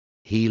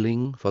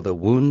Healing for the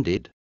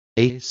Wounded.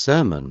 A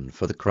Sermon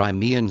for the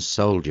Crimean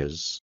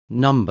Soldiers,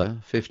 number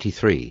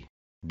 53.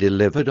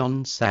 Delivered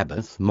on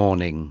Sabbath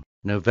morning,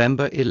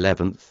 November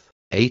 11th,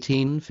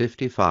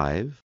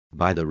 1855,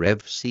 by the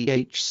Rev. C.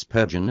 H.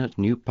 Spurgeon at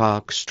New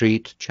Park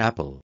Street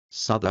Chapel,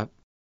 Southwark.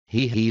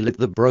 He healeth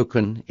the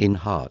broken in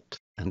heart,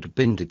 and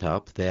bindeth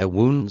up their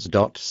wounds.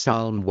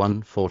 Psalm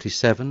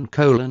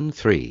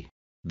 147:3.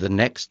 The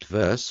next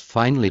verse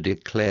finally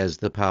declares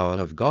the power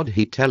of God.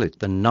 He telleth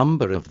the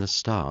number of the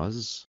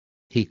stars.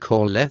 He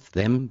calleth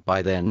them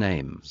by their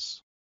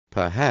names.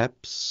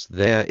 Perhaps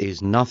there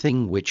is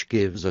nothing which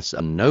gives us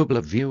a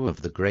nobler view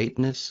of the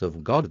greatness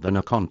of God than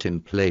a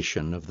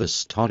contemplation of the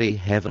starry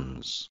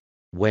heavens,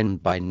 when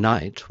by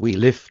night we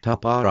lift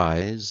up our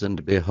eyes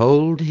and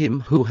behold Him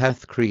who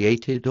hath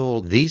created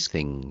all these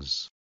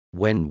things,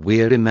 when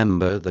we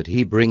remember that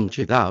He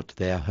bringeth out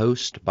their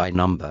host by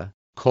number,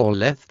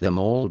 calleth them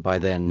all by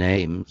their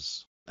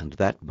names, and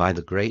that by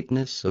the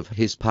greatness of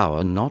His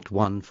power not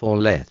one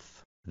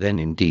falleth, then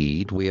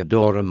indeed we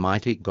adore a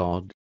mighty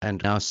God,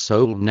 and our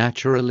soul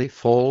naturally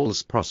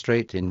falls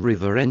prostrate in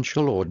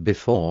reverential awe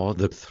before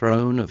the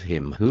throne of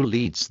Him who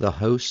leads the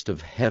host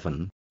of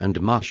heaven, and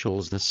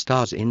marshals the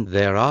stars in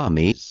their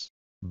armies.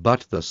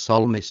 But the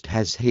psalmist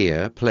has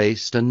here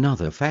placed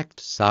another fact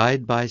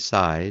side by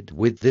side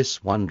with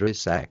this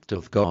wondrous act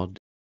of God.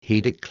 He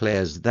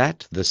declares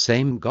that the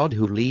same God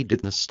who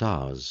leadeth the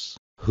stars,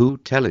 who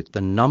telleth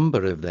the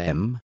number of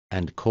them,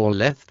 and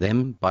calleth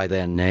them by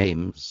their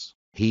names,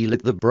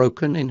 healeth the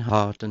broken in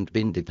heart and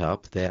bindeth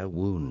up their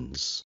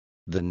wounds.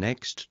 The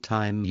next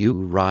time you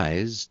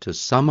rise to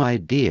some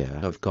idea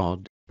of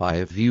God,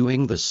 by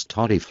viewing the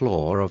starry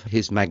floor of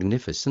His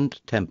magnificent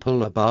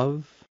temple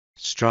above,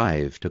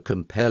 strive to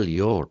compel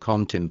your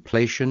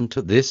contemplation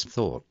to this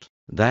thought,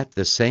 that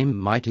the same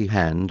mighty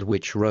hand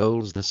which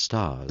rolls the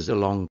stars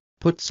along,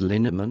 puts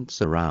lineaments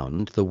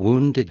around the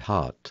wounded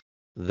heart,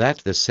 that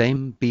the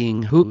same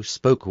being who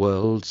spoke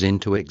worlds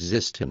into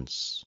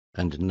existence,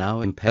 and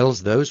now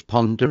impels those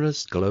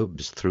ponderous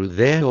globes through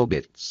their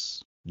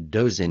orbits,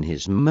 does in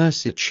His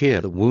mercy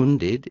cheer the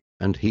wounded,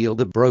 and heal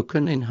the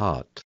broken in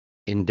heart.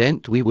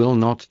 Indent we will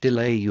not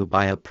delay you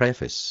by a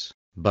preface,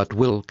 but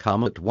will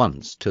come at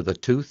once to the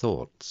two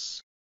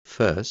thoughts.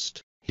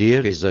 First,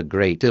 here is a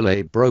great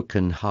delay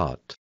broken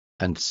heart,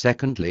 and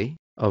secondly,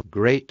 of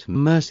great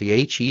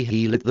mercy He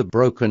healeth the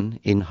broken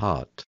in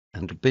heart,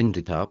 and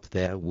bindeth up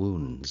their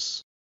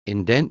wounds.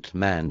 Indent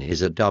man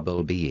is a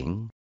double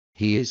being.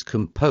 He is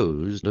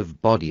composed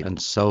of body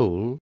and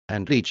soul,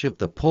 and each of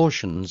the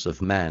portions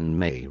of man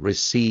may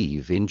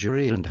receive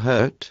injury and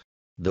hurt.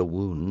 The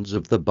wounds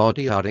of the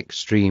body are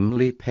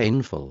extremely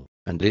painful,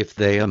 and if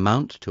they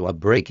amount to a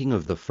breaking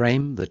of the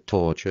frame, the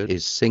torture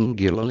is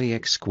singularly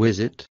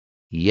exquisite.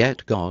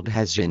 Yet God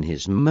has in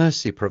His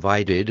mercy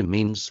provided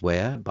means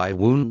whereby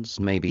wounds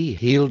may be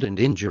healed and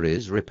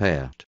injuries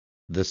repaired.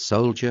 The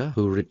soldier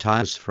who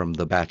retires from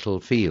the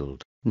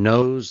battlefield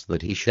knows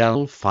that he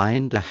shall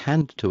find a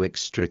hand to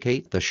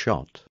extricate the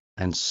shot,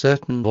 and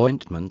certain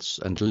ointments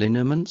and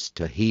liniments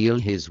to heal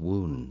his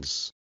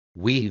wounds.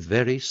 We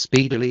very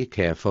speedily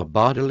care for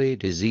bodily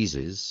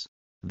diseases.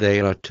 They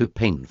are too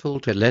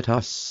painful to let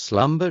us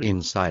slumber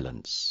in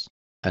silence,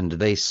 and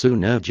they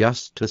soon urge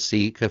us to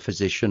seek a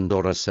physician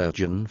or a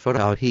surgeon for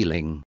our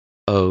healing.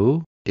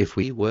 Oh, if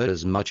we were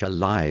as much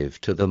alive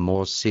to the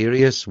more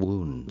serious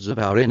wounds of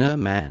our inner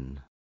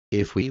man,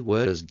 if we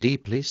were as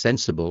deeply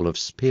sensible of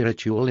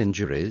spiritual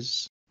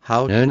injuries,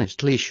 how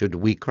earnestly should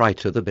we cry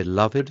to the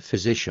beloved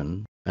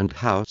physician, and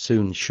how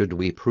soon should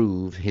we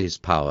prove His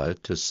power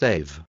to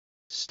save.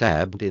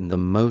 Stabbed in the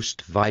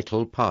most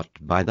vital part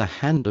by the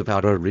hand of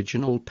our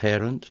original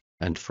parent,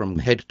 and from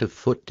head to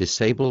foot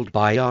disabled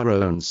by our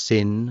own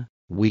sin,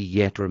 we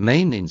yet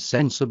remain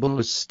insensible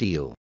as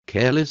steel,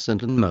 careless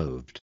and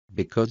unmoved,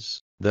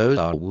 because, though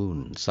our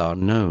wounds are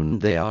known,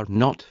 they are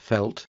not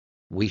felt.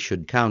 We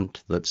should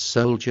count that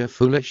soldier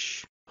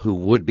foolish, who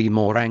would be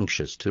more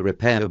anxious to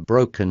repair a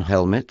broken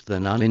helmet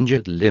than an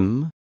injured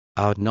limb.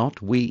 Are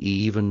not we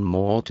even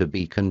more to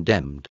be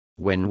condemned,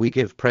 when we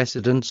give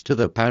precedence to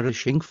the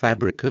perishing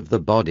fabric of the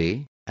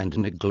body, and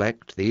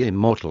neglect the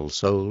immortal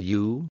soul?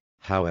 You,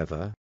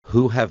 however,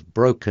 who have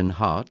broken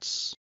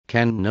hearts,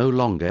 can no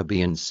longer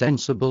be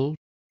insensible.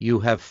 You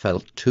have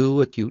felt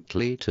too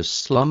acutely to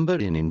slumber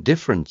in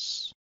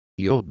indifference.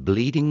 Your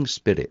bleeding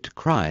spirit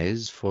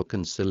cries for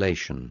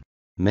consolation.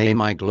 May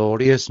my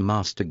glorious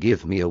Master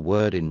give me a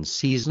word in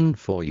season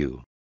for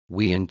you.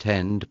 We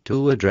intend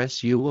to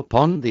address you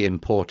upon the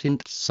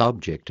important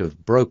subject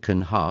of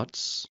broken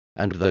hearts,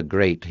 and the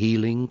great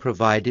healing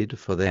provided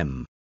for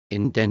them.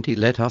 Indenti,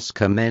 let us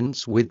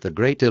commence with the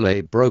great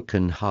delay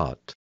broken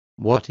heart.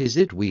 What is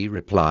it? We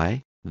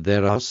reply,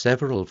 there are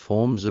several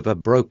forms of a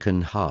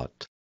broken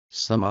heart.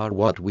 Some are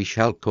what we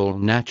shall call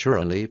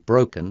naturally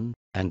broken,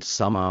 and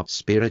some are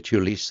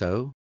spiritually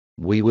so.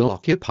 We will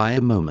occupy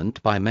a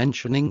moment by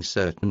mentioning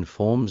certain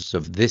forms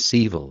of this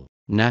evil,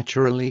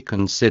 naturally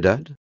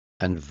considered,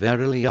 and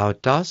verily our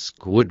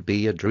task would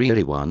be a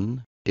dreary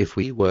one, If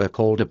we were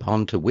called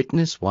upon to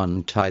witness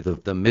 1/10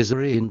 of the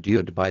misery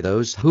endured by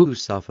those who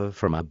suffer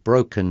from a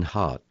broken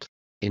heart,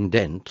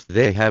 indent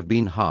there have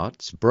been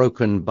hearts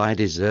broken by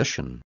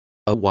desertion.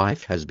 A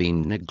wife has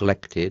been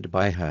neglected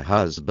by her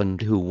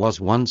husband who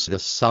was once the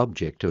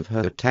subject of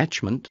her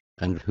attachment,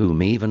 and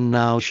whom even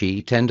now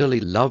she tenderly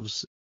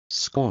loves,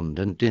 scorned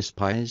and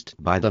despised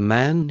by the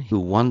man who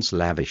once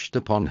lavished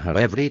upon her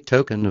every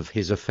token of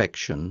his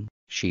affection.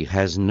 She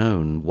has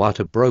known what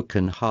a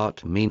broken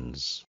heart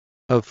means.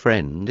 A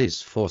friend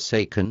is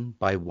forsaken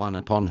by one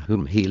upon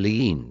whom he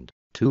leaned,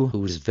 to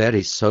whose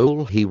very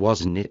soul he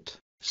was knit,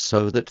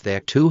 so that their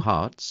two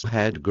hearts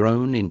had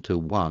grown into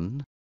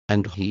one,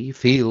 and he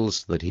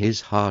feels that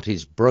his heart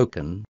is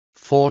broken,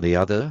 for the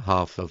other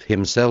half of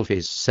himself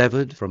is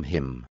severed from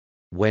him.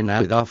 When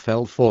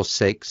Ahithophel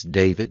forsakes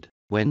David,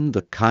 when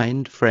the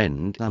kind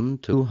friend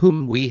unto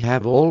whom we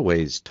have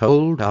always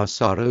told our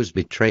sorrows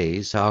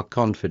betrays our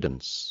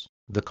confidence,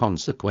 the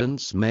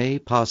consequence may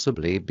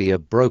possibly be a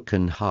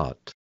broken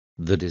heart.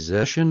 The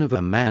desertion of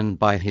a man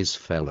by his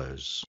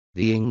fellows,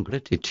 the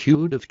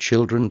ingratitude of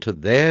children to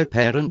their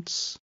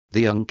parents,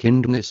 the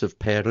unkindness of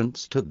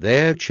parents to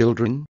their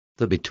children,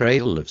 the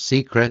betrayal of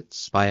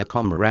secrets by a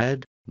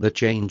comrade, the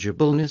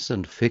changeableness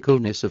and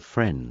fickleness of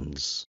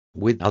friends,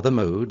 with other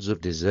modes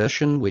of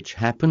desertion which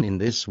happen in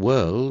this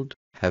world,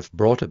 have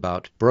brought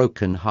about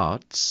broken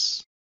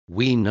hearts.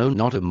 We know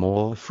not a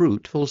more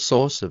fruitful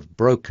source of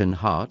broken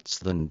hearts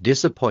than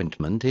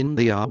disappointment in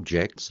the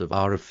objects of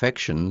our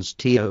affections.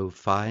 To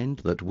find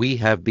that we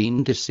have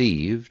been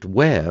deceived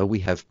where we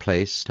have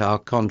placed our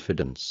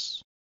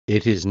confidence.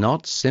 It is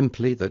not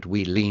simply that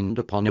we leaned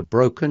upon a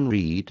broken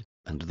reed,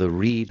 and the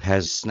reed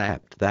has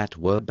snapped, that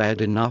were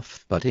bad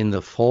enough, but in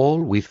the fall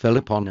we fell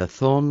upon a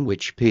thorn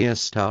which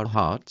pierced our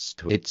hearts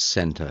to its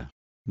center.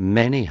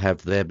 Many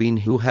have there been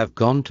who have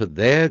gone to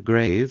their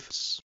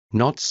graves,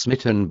 not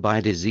smitten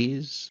by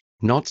disease,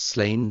 not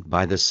slain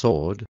by the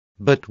sword,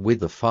 but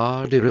with a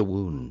far dearer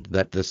wound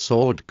that the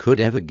sword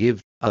could ever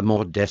give, a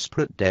more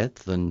desperate death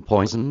than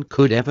poison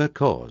could ever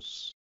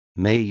cause.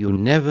 May you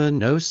never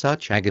know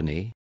such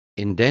agony.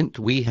 Indent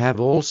we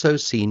have also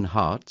seen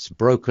hearts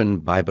broken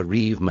by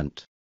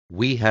bereavement.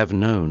 We have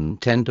known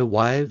tender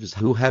wives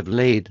who have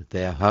laid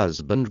their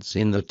husbands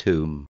in the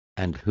tomb,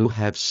 and who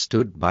have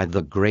stood by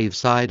the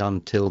graveside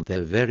until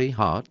their very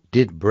heart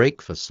did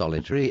break for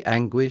solitary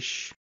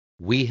anguish.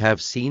 We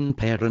have seen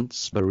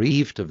parents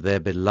bereaved of their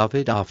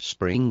beloved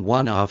offspring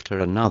one after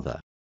another,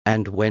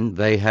 and when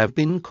they have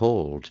been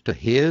called to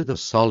hear the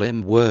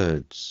solemn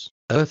words,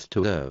 earth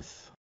to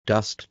earth,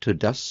 dust to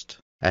dust,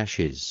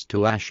 ashes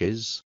to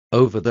ashes,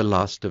 over the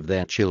last of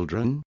their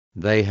children,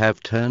 they have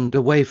turned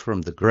away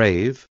from the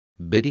grave,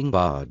 bidding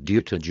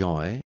adieu to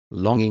joy,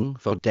 longing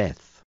for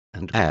death,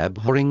 and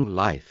abhorring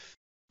life.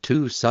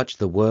 To such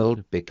the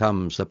world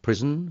becomes a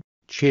prison,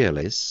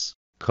 cheerless,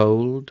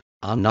 cold,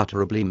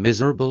 unutterably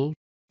miserable.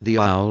 The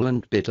owl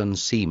and bittern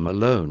seem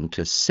alone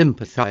to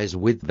sympathize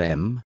with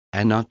them.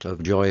 A nut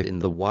of joy in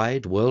the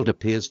wide world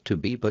appears to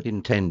be but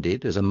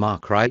intended as a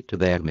mockery to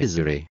their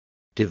misery.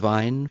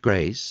 Divine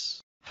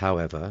grace,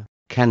 however,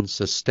 can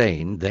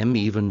sustain them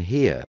even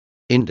here.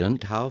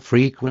 Indent how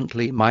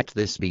frequently might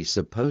this be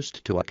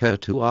supposed to occur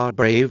to our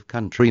brave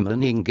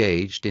countrymen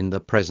engaged in the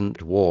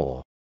present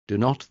war? Do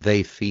not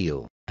they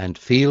feel, and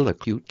feel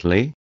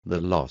acutely, the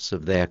loss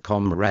of their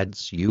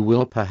comrades? You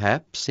will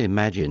perhaps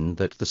imagine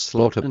that the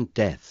slaughter and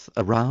death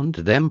around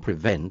them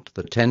prevent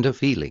the tender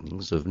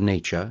feelings of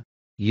nature.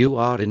 You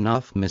are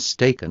enough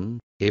mistaken,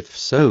 if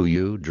so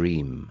you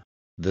dream.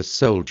 The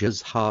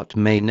soldier's heart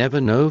may never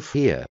know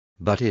fear,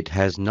 but it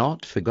has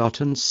not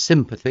forgotten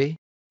sympathy.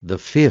 The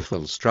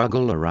fearful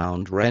struggle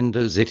around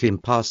renders it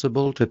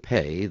impossible to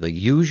pay the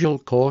usual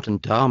court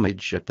and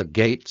homage at the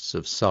gates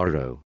of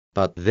sorrow.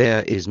 But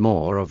there is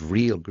more of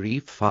real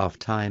grief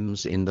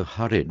ofttimes in the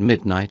hurried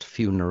midnight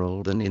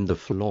funeral than in the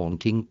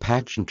flaunting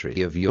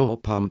pageantry of your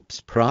pomps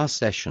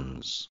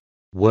processions.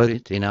 Were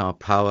it in our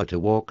power to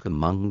walk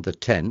among the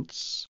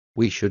tents,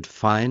 we should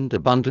find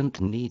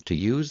abundant need to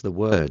use the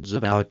words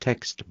of our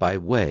text by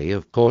way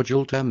of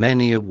cordial to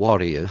many a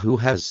warrior who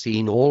has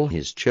seen all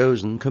his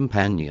chosen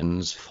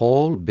companions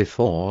fall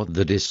before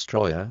the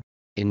destroyer.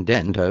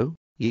 Indento,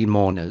 ye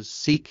mourners,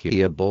 seek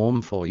ye a balm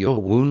for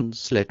your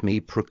wounds, let me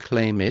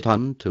proclaim it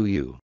unto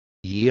you.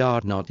 Ye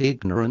are not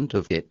ignorant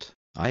of it,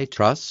 I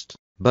trust,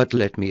 but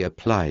let me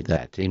apply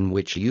that in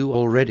which you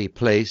already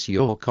place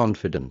your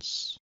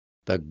confidence.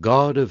 The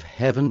God of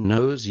heaven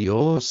knows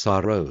your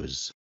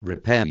sorrows.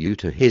 Repair you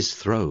to his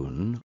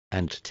throne,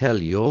 and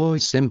tell your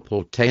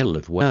simple tale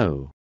of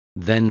woe.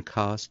 Then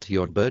cast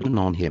your burden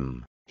on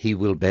him, he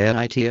will bear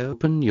it.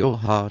 Open your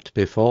heart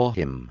before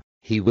him,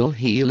 he will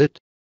heal it.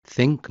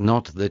 Think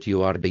not that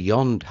you are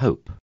beyond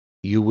hope.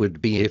 You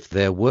would be if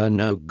there were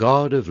no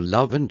God of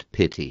love and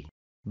pity.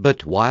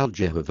 But while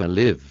Jehovah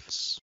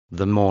lives,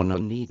 the mourner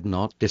need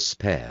not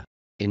despair.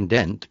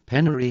 Indent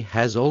penury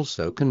has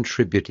also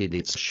contributed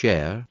its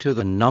share to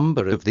the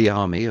number of the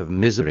army of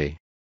misery.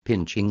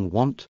 Pinching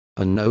want,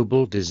 a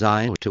noble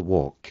desire to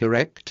walk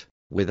erect,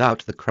 without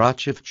the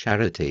crutch of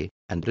charity,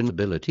 and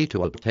inability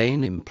to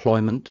obtain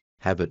employment,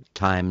 have at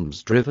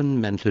times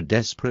driven men to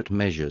desperate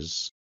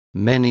measures.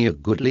 Many a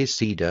goodly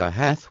cedar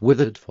hath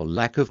withered for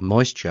lack of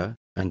moisture,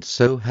 and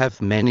so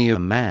hath many a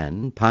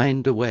man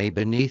pined away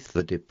beneath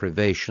the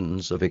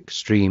deprivations of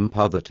extreme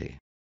poverty.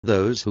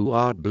 Those who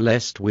are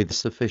blessed with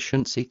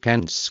sufficiency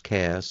can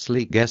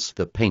scarcely guess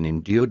the pain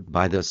endured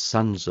by the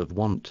sons of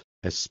want,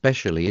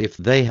 especially if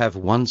they have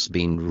once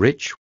been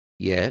rich.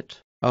 Yet,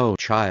 O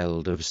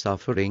child of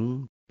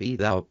suffering, be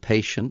thou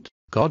patient.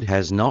 God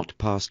has not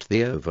passed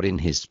thee over in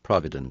his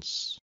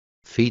providence.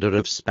 Feeder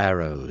of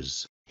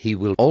sparrows, he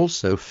will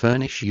also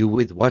furnish you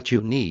with what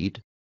you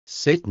need.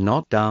 Sit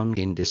not down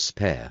in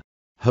despair.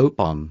 Hope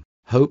on,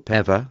 hope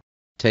ever.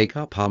 Take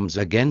up arms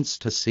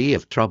against a sea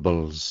of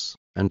troubles,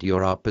 and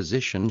your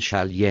opposition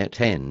shall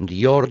yet end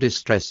your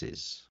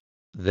distresses.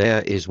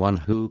 There is one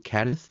who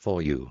careth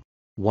for you.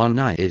 One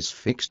eye is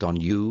fixed on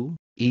you,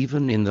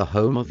 even in the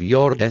home of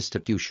your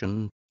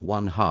destitution.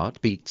 One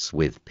heart beats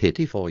with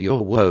pity for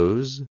your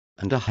woes,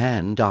 and a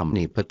hand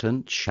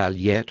omnipotent shall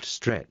yet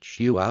stretch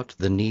you out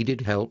the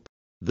needed help.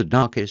 The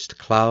darkest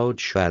cloud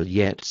shall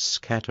yet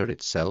scatter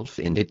itself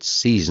in its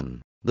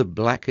season. The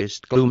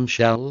blackest gloom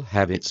shall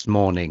have its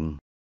morning.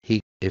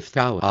 He, if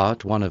thou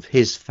art one of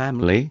his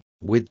family,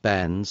 with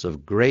bands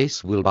of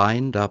grace will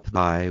bind up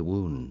thy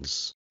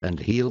wounds, and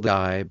heal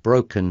thy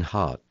broken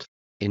heart.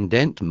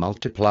 Indent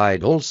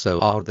multiplied also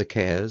are the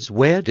cares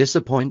where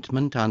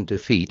disappointment and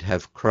defeat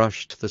have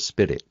crushed the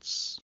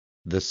spirits.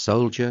 The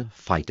soldier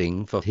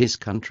fighting for his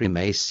country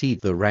may see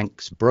the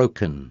ranks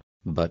broken,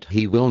 but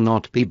he will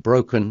not be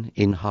broken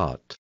in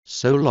heart,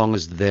 so long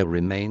as there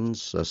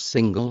remains a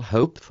single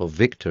hope for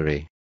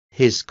victory.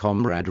 His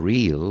comrade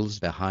reels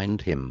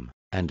behind him,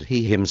 and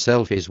he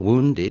himself is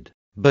wounded,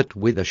 but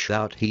with a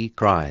shout he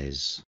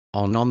cries,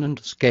 on and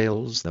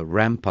scales the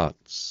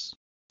ramparts.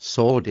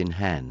 Sword in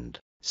hand,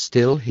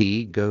 still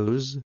he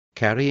goes,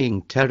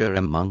 carrying terror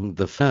among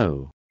the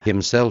foe,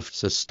 himself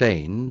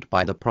sustained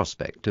by the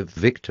prospect of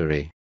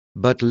victory.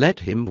 But let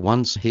him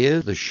once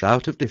hear the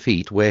shout of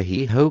defeat where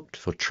he hoped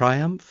for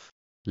triumph.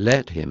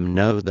 Let him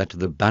know that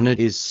the banner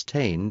is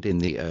stained in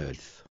the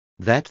earth,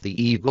 that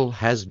the eagle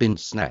has been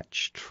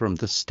snatched from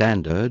the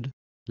standard.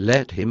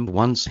 Let him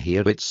once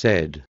hear it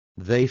said,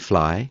 they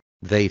fly,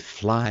 they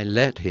fly.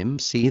 Let him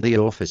see the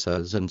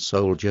officers and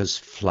soldiers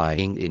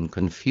flying in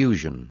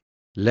confusion.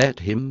 Let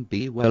him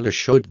be well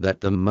assured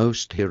that the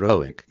most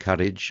heroic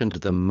courage and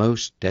the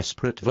most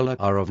desperate valor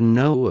are of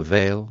no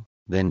avail.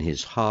 Then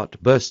his heart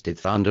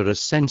bursteth under a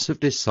sense of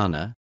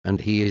dishonor, and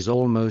he is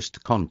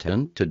almost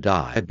content to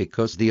die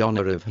because the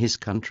honor of his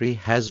country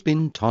has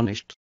been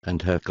tarnished,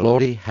 and her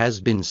glory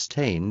has been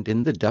stained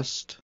in the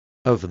dust.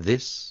 Of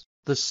this,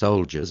 the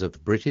soldiers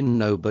of Britain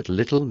know but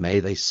little. May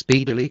they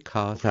speedily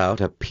carve out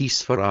a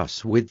peace for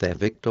us with their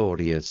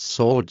victorious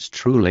swords.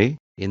 Truly,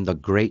 in the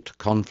great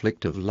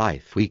conflict of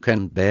life we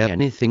can bear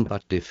anything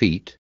but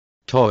defeat.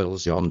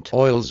 Toils on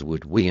toils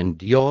would we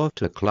endure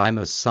to climb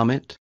a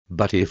summit,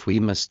 but if we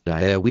must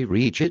die ere we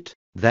reach it,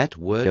 that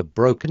were a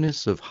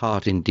brokenness of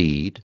heart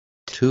indeed.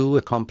 To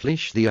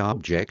accomplish the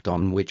object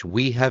on which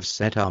we have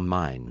set our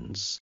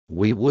minds,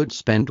 we would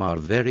spend our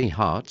very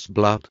heart's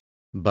blood.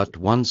 But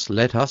once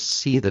let us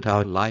see that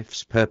our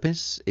life's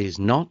purpose is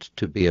not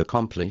to be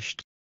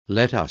accomplished.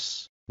 Let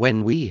us,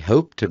 when we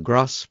hope to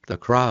grasp the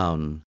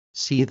crown,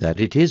 see that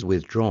it is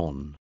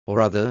withdrawn,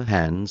 or other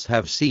hands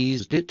have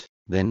seized it.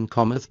 Then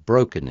cometh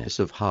brokenness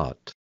of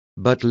heart.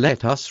 But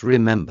let us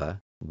remember,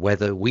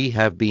 whether we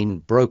have been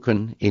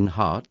broken in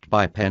heart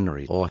by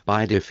penury or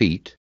by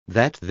defeat,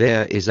 that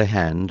there is a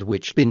hand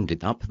which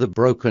bindeth up the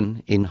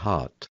broken in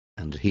heart,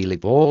 and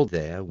healeth all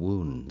their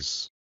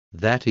wounds.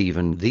 That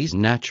even these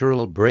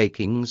natural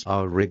breakings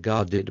are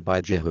regarded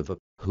by Jehovah,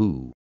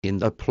 who, in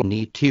the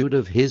plenitude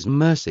of his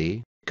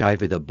mercy,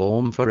 giveth a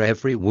balm for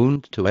every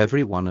wound to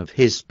every one of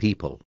his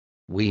people.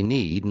 We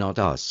need not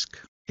ask,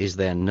 is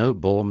there no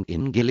balm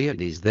in Gilead?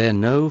 Is there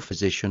no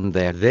physician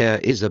there? There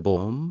is a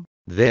balm.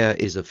 There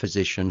is a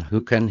physician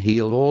who can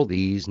heal all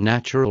these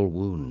natural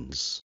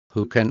wounds,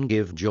 who can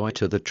give joy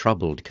to the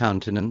troubled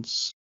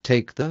countenance,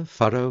 take the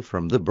furrow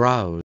from the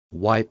brow,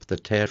 wipe the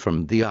tear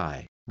from the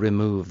eye,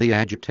 remove the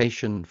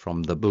agitation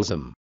from the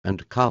bosom,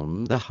 and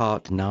calm the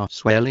heart now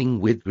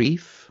swelling with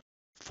grief.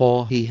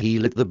 For he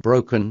healeth the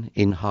broken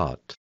in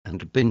heart,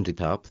 and bindeth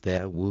up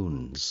their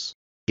wounds.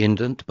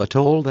 Indent but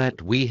all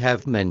that we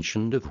have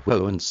mentioned of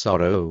woe and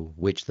sorrow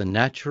which the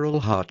natural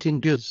heart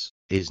endures,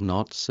 is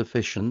not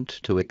sufficient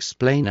to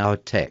explain our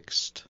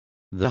text.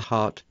 The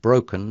heart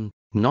broken,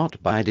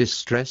 not by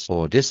distress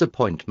or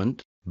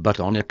disappointment, but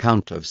on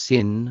account of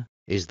sin,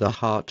 is the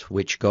heart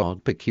which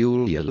God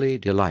peculiarly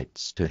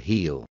delights to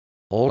heal.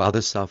 All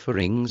other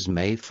sufferings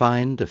may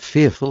find a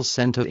fearful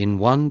center in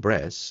one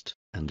breast,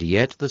 and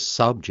yet the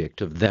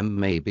subject of them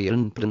may be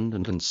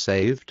unpardoned and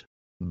saved.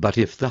 But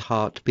if the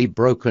heart be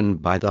broken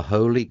by the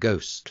Holy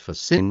Ghost for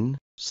sin,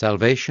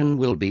 salvation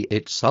will be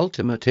its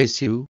ultimate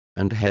issue,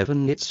 and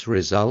heaven its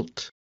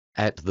result.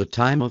 At the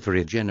time of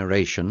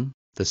regeneration,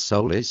 the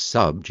soul is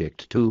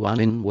subject to an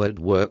inward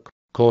work,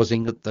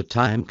 causing at the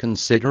time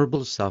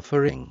considerable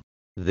suffering.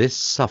 This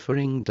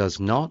suffering does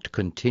not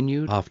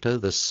continue after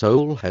the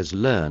soul has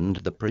learned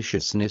the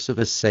preciousness of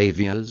a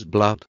Saviour's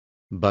blood,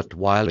 but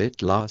while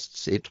it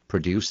lasts it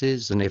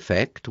produces an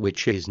effect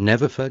which is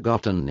never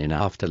forgotten in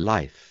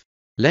afterlife.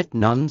 Let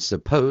none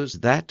suppose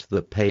that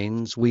the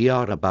pains we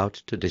are about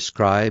to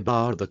describe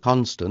are the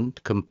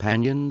constant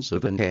companions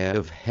of an heir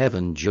of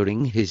heaven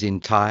during his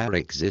entire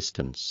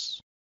existence.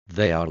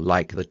 They are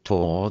like the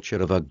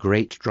torture of a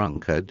great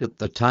drunkard at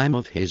the time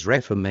of his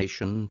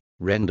reformation,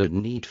 rendered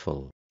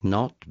needful,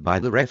 not by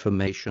the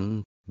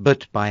reformation,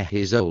 but by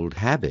his old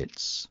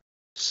habits.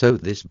 So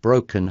this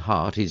broken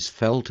heart is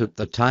felt at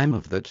the time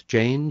of that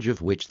change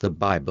of which the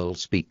Bible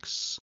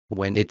speaks,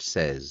 when it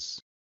says,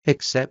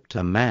 "Except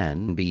a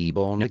man be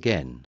born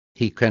again,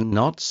 he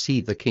cannot see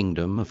the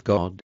kingdom of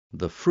God."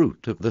 The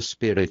fruit of the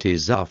Spirit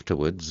is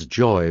afterwards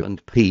joy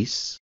and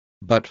peace,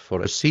 but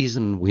for a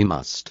season we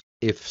must,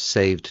 if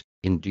saved,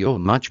 endure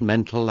much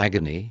mental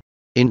agony.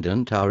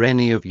 Indent are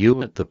any of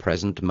you at the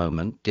present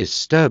moment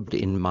disturbed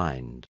in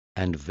mind,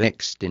 and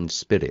vexed in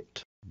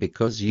spirit,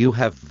 because you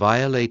have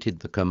violated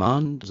the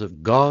commands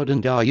of God?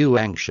 And are you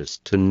anxious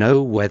to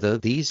know whether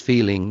these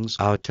feelings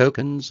are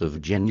tokens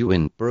of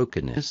genuine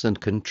brokenness and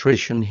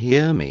contrition?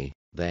 Hear me,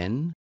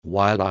 then,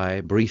 while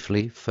I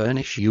briefly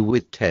furnish you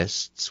with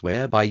tests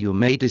whereby you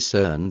may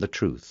discern the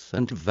truth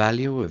and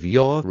value of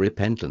your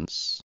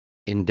repentance.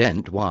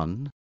 Indent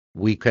 1.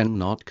 We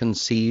cannot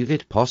conceive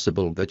it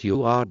possible that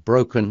you are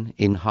broken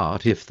in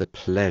heart if the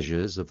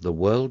pleasures of the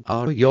world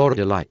are your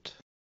delight.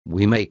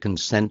 We may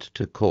consent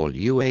to call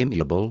you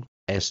amiable,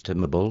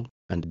 estimable,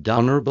 and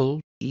honorable,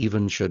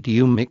 even should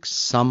you mix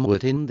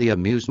somewhat in the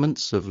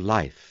amusements of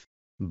life.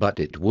 But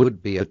it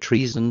would be a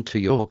treason to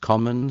your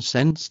common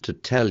sense to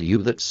tell you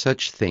that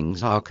such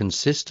things are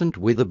consistent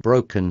with a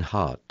broken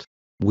heart.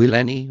 Will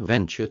any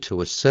venture to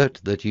assert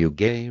that you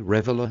gay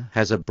reveler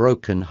has a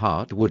broken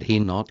heart? Would he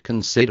not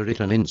consider it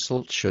an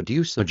insult should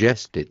you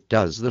suggest it?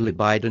 Does the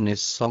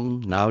libidinous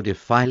song now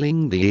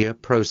defiling the ear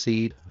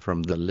proceed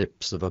from the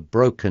lips of a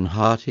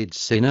broken-hearted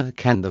sinner?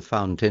 Can the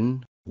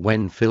fountain,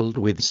 when filled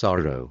with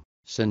sorrow,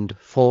 send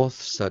forth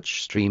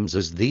such streams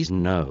as these?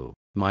 No,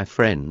 my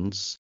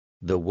friends.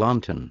 The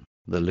wanton,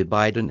 the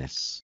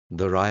libidinous,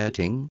 the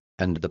rioting,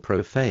 and the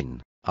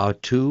profane are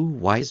too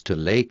wise to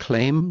lay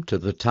claim to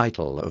the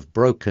title of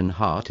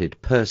broken-hearted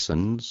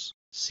persons,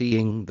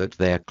 seeing that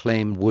their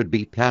claim would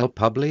be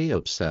palpably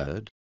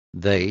absurd.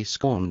 They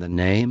scorn the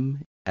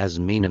name, as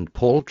mean and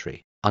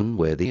paltry,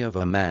 unworthy of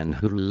a man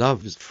who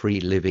loves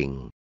free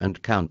living, and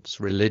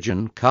counts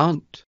religion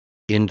cant.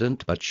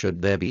 Indent, but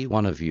should there be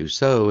one of you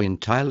so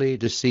entirely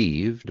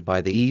deceived by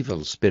the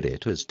evil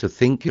spirit as to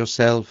think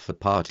yourself a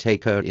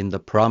partaker in the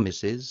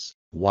promises,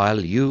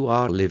 while you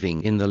are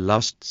living in the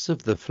lusts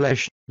of the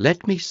flesh,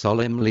 let me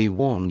solemnly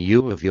warn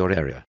you of your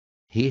error.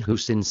 He who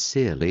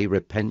sincerely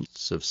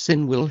repents of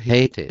sin will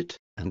hate it,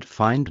 and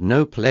find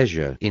no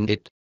pleasure in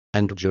it,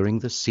 and during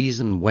the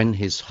season when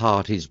his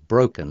heart is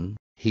broken,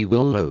 he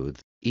will loathe,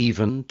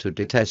 even to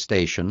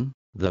detestation,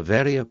 the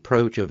very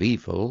approach of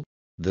evil.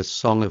 The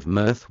song of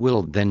mirth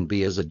will then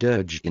be as a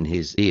dirge in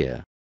his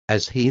ear.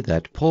 As he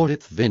that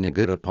poureth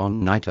vinegar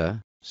upon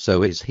nitre,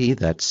 so is he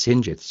that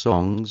singeth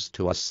songs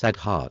to a sad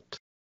heart.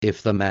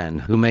 If the man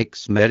who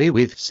makes merry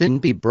with sin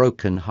be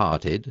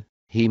broken-hearted,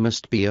 he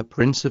must be a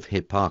prince of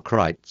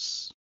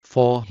hypocrites,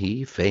 for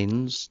he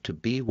feigns to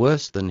be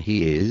worse than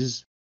he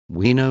is.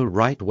 We know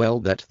right well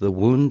that the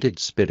wounded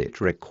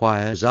spirit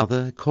requires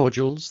other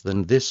cordials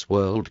than this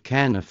world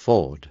can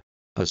afford.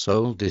 A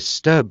soul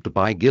disturbed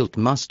by guilt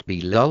must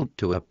be lulled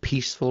to a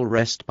peaceful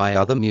rest by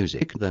other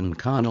music than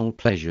carnal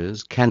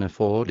pleasures can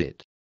afford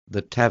it.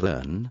 The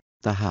tavern,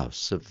 the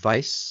house of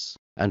vice,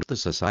 and the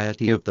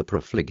society of the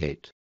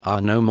profligate are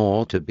no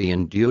more to be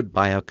endured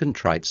by a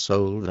contrite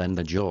soul than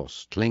the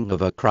jostling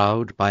of a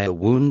crowd by a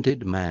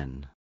wounded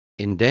man.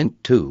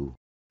 Indent 2.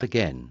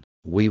 Again,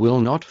 we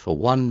will not for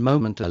one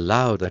moment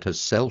allow that a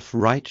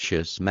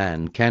self-righteous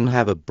man can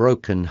have a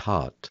broken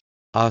heart.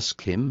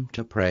 Ask him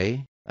to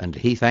pray, and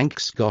he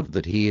thanks God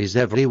that he is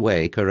every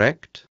way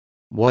correct.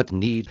 What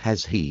need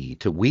has he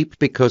to weep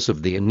because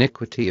of the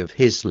iniquity of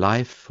his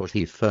life? For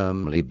he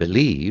firmly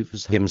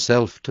believes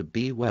himself to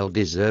be well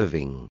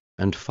deserving,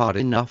 and far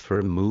enough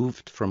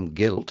removed from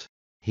guilt.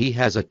 He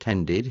has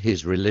attended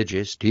his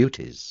religious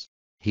duties.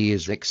 He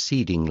is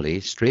exceedingly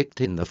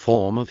strict in the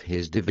form of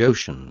his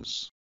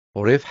devotions.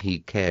 Or if he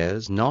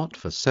cares not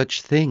for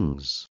such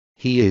things,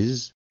 he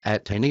is,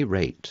 at any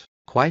rate,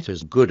 quite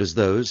as good as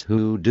those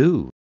who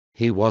do.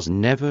 He was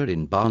never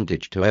in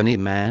bondage to any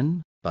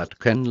man, but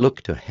can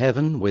look to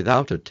heaven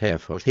without a tear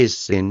for his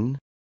sin.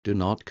 Do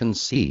not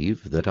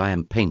conceive that I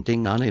am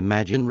painting an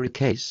imaginary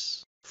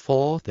case,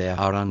 for there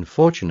are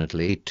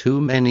unfortunately too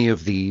many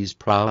of these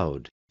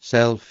proud,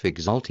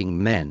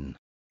 self-exalting men.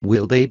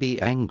 Will they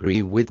be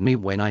angry with me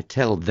when I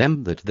tell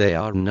them that they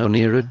are no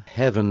nearer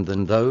heaven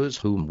than those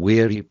whom we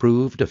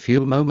reproved a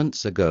few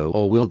moments ago?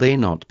 Or will they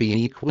not be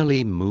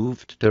equally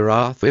moved to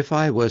wrath if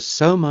I were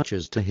so much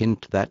as to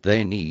hint that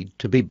they need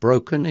to be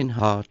broken in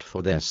heart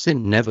for their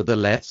sin?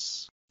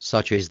 Nevertheless,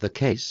 Such is the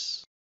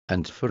case.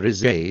 And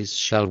Pharisees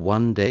shall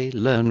one day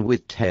learn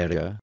with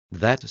terror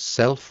that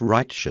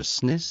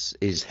self-righteousness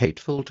is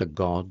hateful to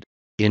God.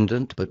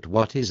 Indent but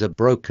what is a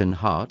broken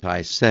heart,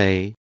 I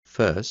say,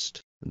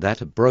 first,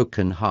 that a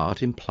broken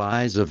heart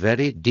implies a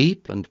very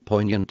deep and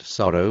poignant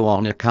sorrow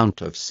on account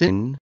of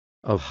sin.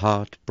 A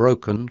heart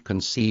broken,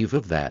 conceive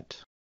of that.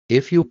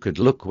 If you could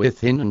look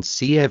within and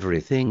see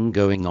everything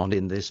going on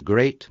in this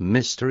great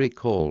mystery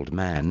called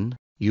man,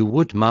 you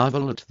would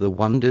marvel at the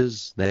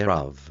wonders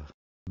thereof.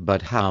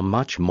 But how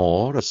much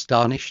more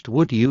astonished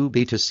would you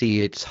be to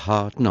see its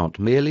heart not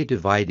merely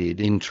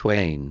divided in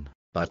twain,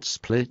 but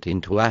split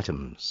into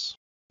atoms?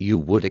 You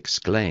would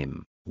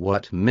exclaim,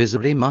 what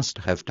misery must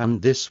have done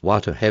this,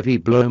 what a heavy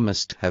blow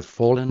must have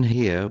fallen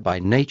here by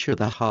nature.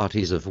 The heart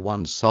is of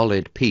one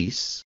solid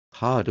piece,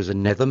 hard as a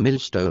nether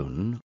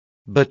millstone,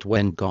 but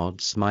when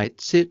God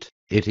smites it,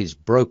 it is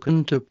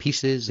broken to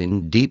pieces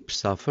in deep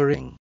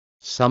suffering.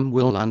 Some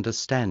will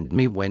understand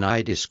me when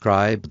I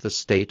describe the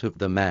state of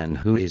the man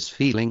who is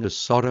feeling a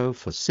sorrow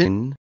for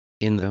sin.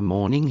 In the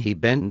morning he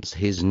bends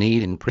his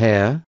knee in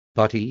prayer,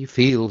 but he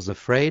feels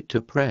afraid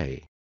to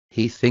pray.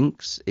 He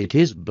thinks it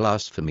is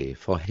blasphemy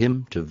for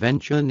him to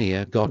venture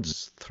near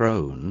God's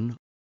throne,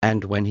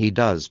 and when he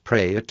does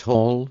pray at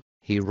all,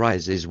 he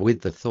rises with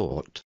the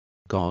thought,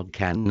 God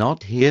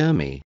cannot hear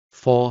me,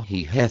 for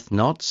he hath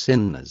not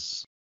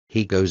sinners.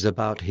 He goes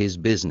about his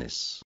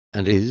business,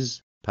 and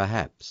is,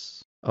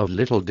 perhaps, a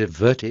little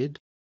diverted,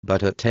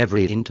 but at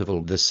every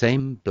interval the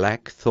same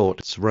black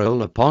thoughts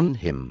roll upon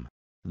him.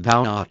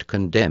 Thou art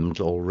condemned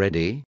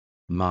already.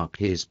 Mark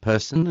his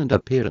person and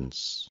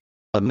appearance.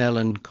 A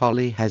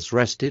melancholy has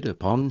rested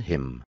upon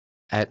him.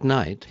 At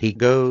night he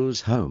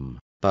goes home,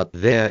 but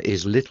there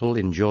is little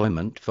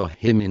enjoyment for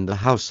him in the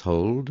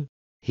household.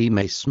 He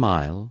may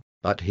smile,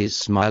 but his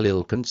smile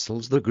ill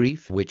conceals the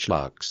grief which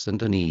lurks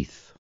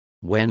underneath.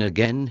 When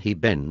again he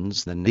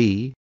bends the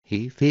knee,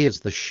 he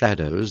fears the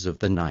shadows of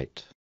the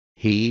night.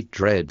 He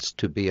dreads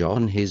to be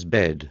on his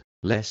bed,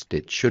 lest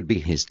it should be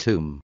his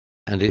tomb.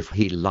 And if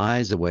he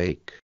lies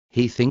awake,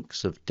 he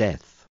thinks of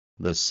death,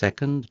 the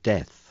second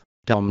death,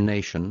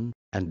 damnation,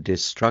 and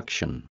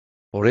destruction.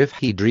 Or if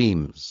he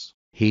dreams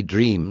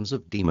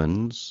of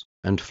demons,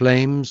 and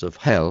flames of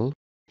hell.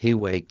 He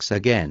wakes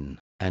again,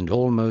 and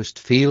almost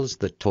feels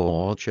the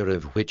torture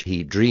of which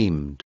he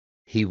dreamed.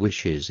 He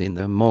wishes in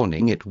the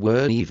morning it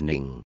were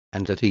evening,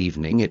 and at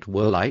evening it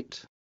were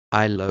light.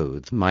 I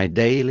loathe my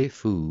daily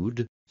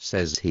food,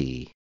 says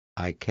he.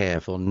 I care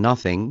for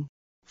nothing,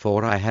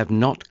 for I have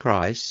not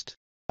Christ,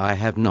 I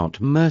have not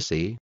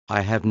mercy,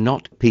 I have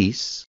not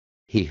peace.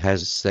 He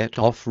has set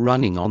off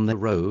running on the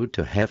road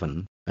to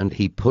heaven, and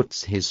he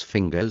puts his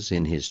fingers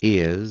in his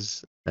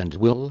ears, and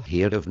will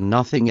hear of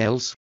nothing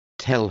else.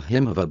 Tell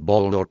him of a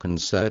ball or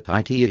concert,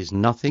 it is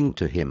nothing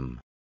to him.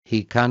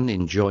 He can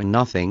enjoy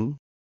nothing.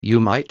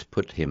 You might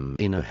put him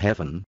in a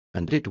heaven,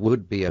 and it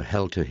would be a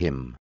hell to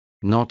him.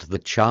 Not the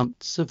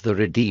chants of the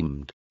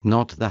redeemed,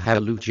 not the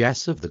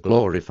hallelujahs of the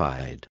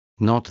glorified,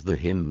 not the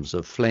hymns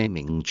of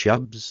flaming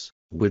chubs,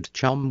 would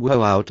charm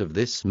woe out of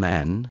this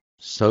man,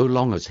 so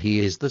long as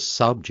he is the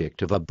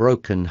subject of a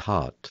broken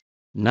heart.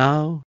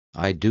 Now,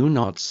 I do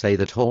not say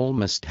that all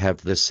must have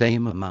the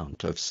same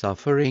amount of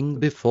suffering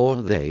before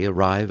they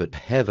arrive at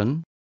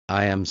heaven.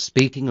 I am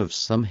speaking of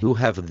some who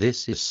have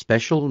this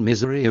especial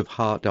misery of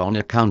heart on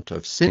account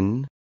of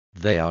sin.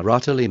 They are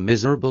utterly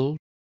miserable,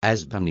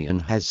 as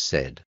Bunyan has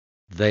said.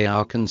 They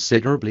are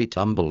considerably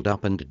tumbled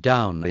up and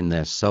down in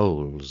their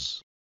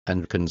souls,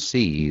 and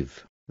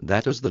conceive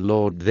that as the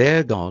Lord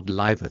their God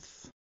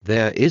liveth,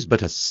 there is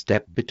but a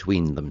step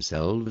between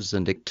themselves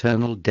and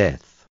eternal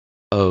death.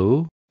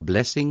 Oh,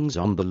 blessings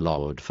on the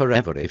Lord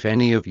forever if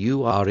any of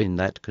you are in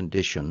that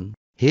condition.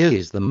 Here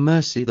is the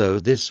mercy, though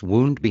this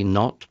wound be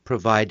not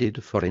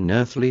provided for in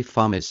earthly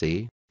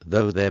pharmacy,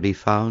 though there be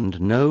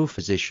found no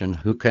physician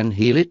who can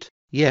heal it,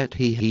 yet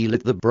he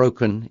healeth the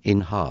broken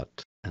in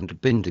heart,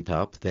 and bindeth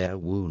up their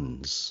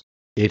wounds.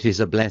 It is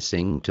a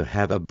blessing to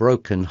have a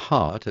broken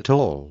heart at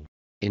all.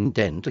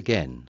 Indent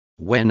again,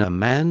 when a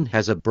man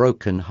has a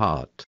broken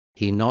heart,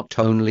 he not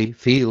only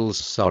feels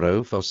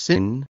sorrow for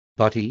sin,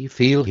 but he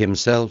feels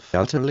himself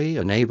utterly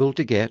unable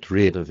to get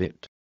rid of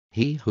it.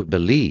 He who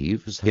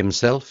believes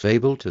himself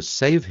able to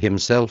save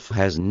himself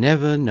has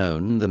never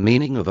known the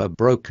meaning of a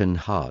broken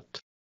heart.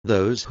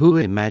 Those who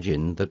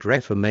imagine that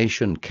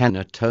reformation can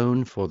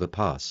atone for the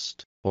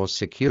past, or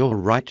secure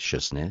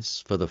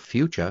righteousness for the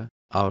future,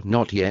 are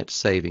not yet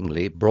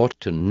savingly brought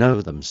to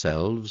know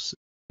themselves.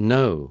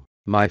 No,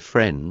 my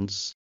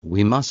friends,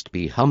 we must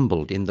be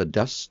humbled in the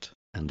dust,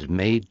 and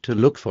made to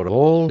look for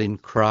all in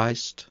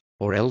Christ,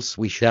 or else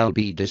we shall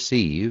be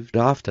deceived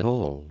after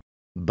all.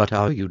 But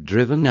are you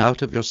driven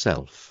out of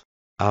yourself?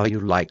 Are you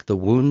like the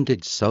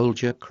wounded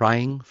soldier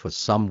crying for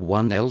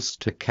someone else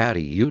to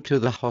carry you to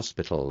the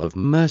hospital of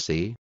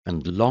mercy,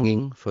 and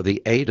longing for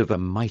the aid of a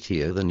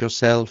mightier than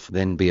yourself?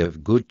 Then be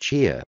of good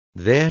cheer,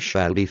 there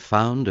shall be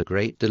found a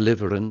great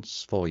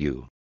deliverance for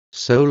you.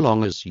 So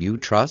long as you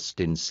trust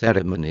in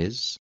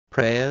ceremonies,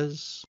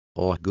 prayers,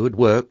 or good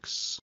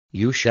works,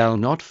 you shall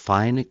not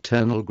find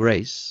eternal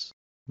grace.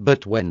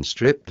 But when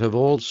stripped of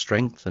all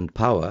strength and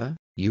power,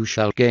 you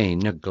shall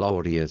gain a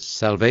glorious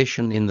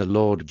salvation in the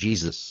Lord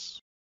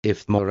Jesus.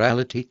 If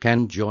morality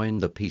can join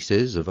the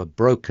pieces of a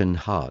broken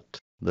heart,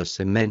 the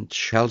cement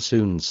shall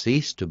soon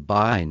cease to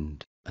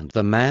bind, and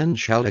the man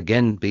shall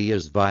again be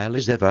as vile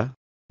as ever.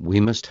 We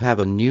must have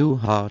a new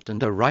heart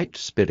and a right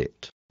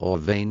spirit, or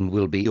vain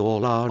will be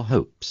all our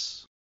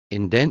hopes.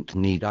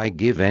 Need I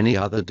give any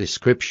other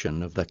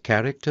description of the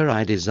character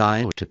I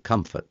desire to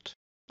comfort?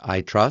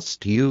 I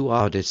trust you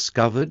are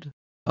discovered.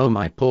 O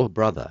my poor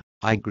brother,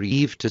 I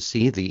grieve to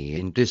see thee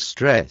in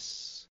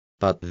distress,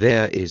 but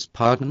there is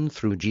pardon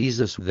through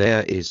Jesus,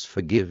 there is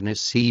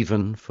forgiveness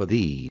even for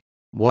thee.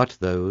 What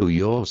though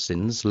your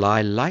sins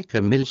lie like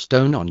a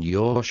millstone on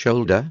your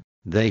shoulder?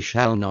 They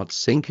shall not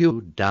sink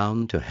you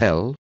down to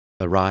hell.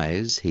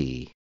 Arise,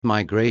 he,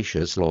 my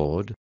gracious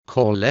Lord,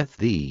 calleth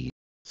thee.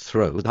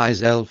 Throw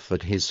thyself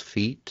at his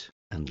feet,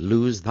 and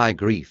lose thy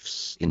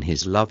griefs in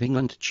his loving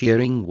and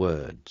cheering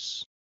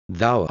words.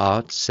 Thou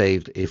art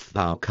saved if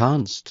thou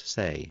canst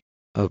say,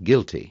 O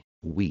guilty,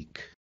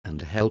 weak,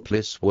 and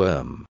helpless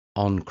worm,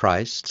 on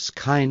Christ's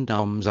kind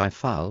arms I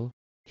fall.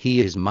 He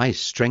is my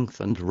strength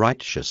and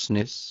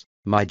righteousness,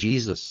 my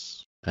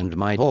Jesus, and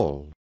my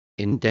all.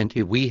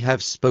 We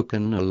have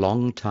spoken a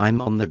long time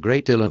on the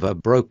great ill of a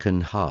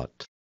broken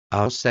heart.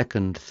 Our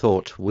second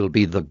thought will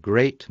be the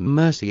great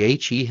mercy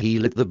he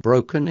healeth the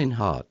broken in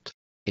heart.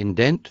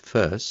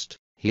 First,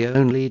 he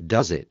only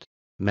does it.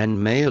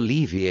 Men may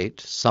alleviate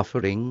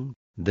suffering,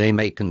 they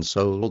may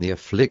console the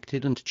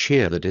afflicted and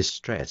cheer the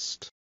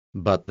distressed,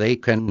 but they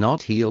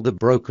cannot heal the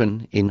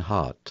broken in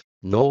heart,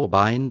 nor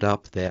bind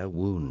up their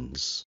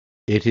wounds.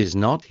 It is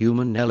not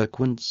human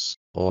eloquence,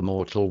 or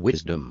mortal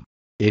wisdom.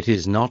 It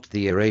is not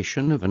the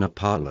oration of an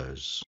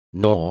Apollos,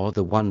 nor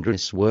the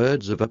wondrous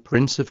words of a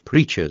prince of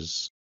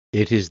preachers.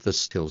 It is the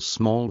still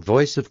small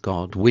voice of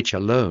God which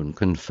alone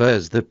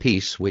confers the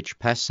peace which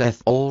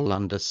passeth all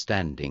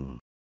understanding.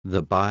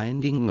 The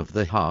binding of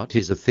the heart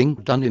is a thing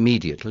done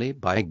immediately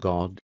by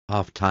God,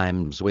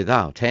 ofttimes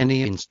without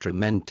any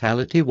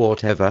instrumentality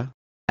whatever.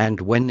 And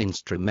when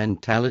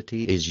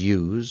instrumentality is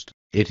used,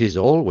 it is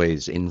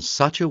always in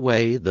such a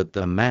way that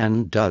the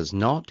man does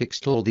not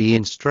extol the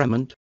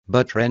instrument,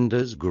 but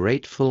renders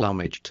grateful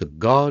homage to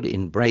God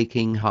in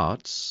breaking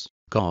hearts.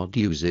 God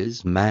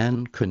uses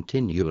man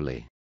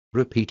continually.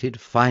 Repeated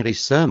fiery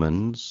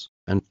sermons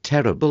and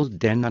terrible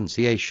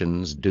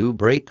denunciations do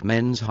break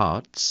men's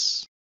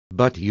hearts.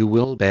 But you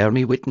will bear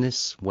me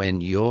witness, when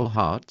your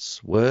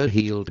hearts were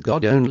healed,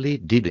 God only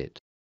did it.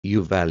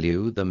 You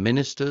value the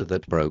minister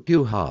that broke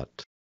your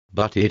heart.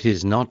 But it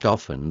is not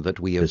often that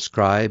we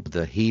ascribe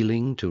the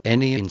healing to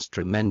any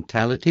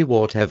instrumentality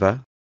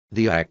whatever.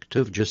 The act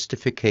of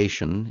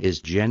justification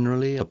is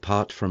generally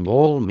apart from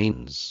all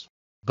means.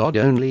 God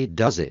only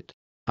does it.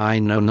 I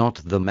know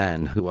not the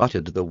man who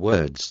uttered the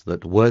words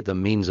that were the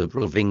means of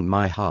relieving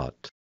my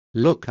heart.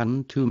 Look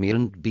unto me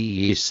and be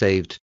ye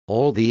saved,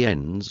 all the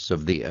ends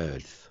of the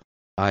earth.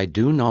 I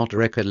do not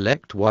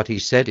recollect what he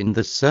said in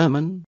the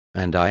sermon,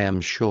 and I am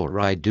sure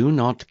I do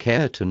not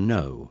care to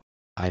know.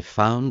 I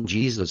found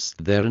Jesus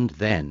there and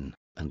then,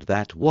 and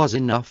that was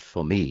enough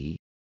for me.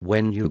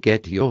 When you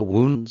get your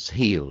wounds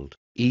healed,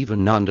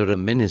 even under a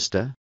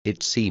minister,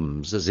 it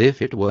seems as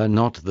if it were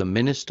not the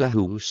minister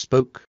who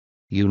spoke.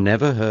 You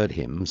never heard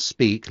him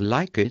speak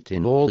like it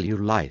in all your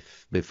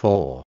life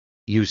before.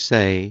 You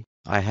say,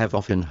 I have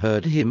often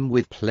heard him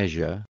with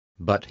pleasure,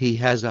 but he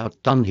has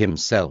outdone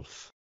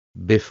himself.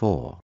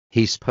 Before,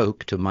 he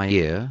spoke to my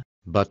ear,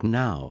 but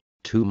now,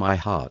 to my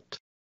heart.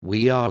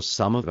 We are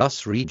some of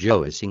us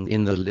rejoicing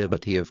in the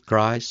liberty of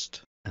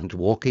Christ, and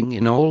walking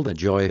in all the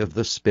joy of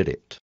the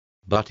Spirit.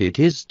 But it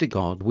is to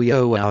God we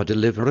owe our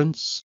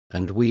deliverance,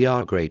 and we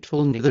are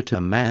grateful neither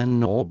to man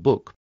nor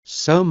book,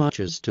 so much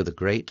as to the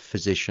great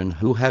Physician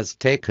who has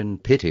taken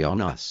pity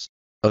on us.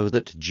 Oh,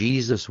 that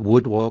Jesus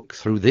would walk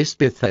through this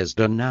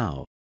Bethesda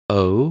now!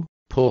 Oh,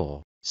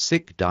 poor,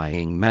 sick,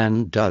 dying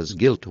man, does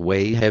guilt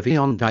weigh heavy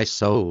on thy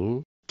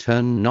soul?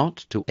 Turn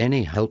not to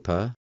any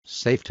helper,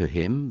 save to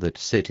him that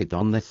sitteth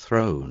on the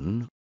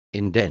throne.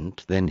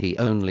 Then he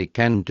only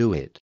can do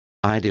it.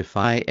 I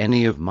defy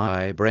any of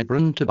my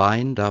brethren to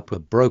bind up a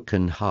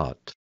broken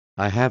heart.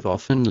 I have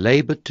often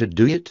labored to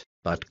do it,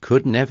 but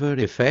could never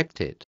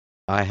effect it.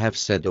 I have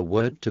said a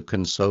word to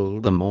console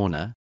the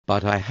mourner,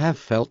 but I have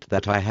felt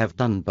that I have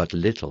done but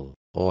little,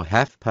 or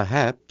have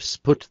perhaps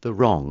put the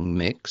wrong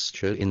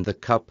mixture in the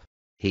cup.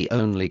 He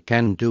only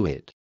can do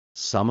it.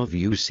 Some of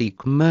you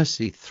seek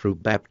mercy through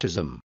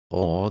baptism,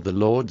 or the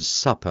Lord's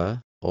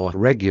Supper, or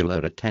regular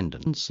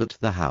attendance at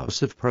the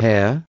house of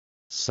prayer.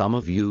 Some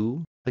of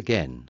you,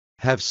 again,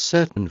 have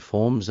certain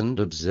forms and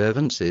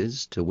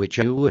observances to which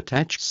you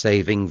attach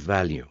saving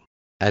value.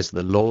 As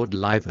the Lord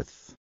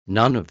liveth,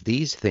 none of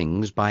these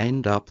things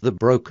bind up the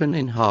broken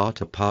in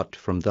heart apart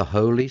from the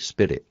Holy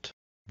Spirit.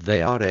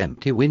 They are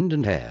empty wind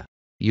and air.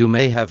 You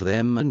may have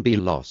them and be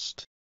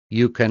lost.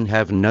 You can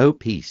have no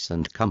peace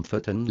and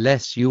comfort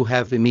unless you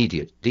have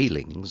immediate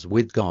dealings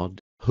with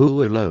God,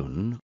 who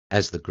alone,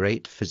 as the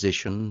great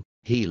physician,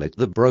 healeth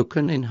the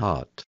broken in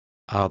heart.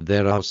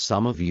 There are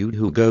some of you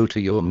who go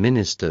to your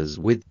ministers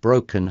with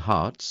broken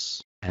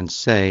hearts, and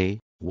say,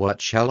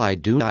 "What shall I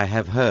do? I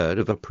have heard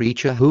of a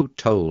preacher who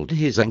told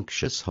his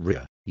anxious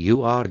hearer,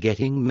 'You are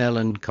getting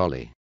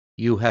melancholy.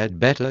 You had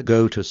better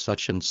go to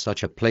such and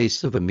such a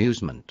place of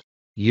amusement.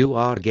 You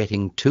are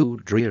getting too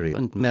dreary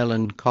and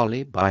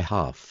melancholy by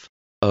half.'"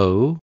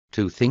 Oh,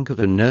 to think of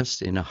a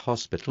nurse in a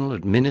hospital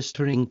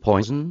administering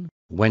poison,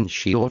 when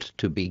she ought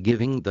to be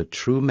giving the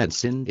true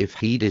medicine if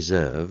he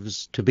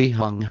deserves to be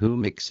hung who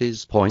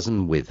mixes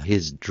poison with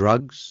his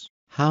drugs.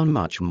 How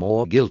much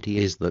more guilty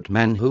is that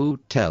man who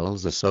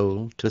tells a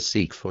soul to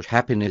seek for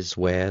happiness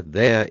where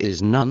there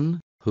is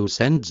none, who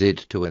sends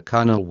it to a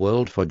carnal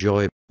world for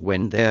joy,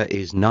 when there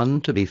is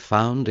none to be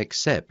found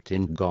except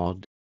in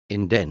God.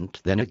 Indent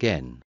then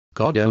again,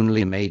 God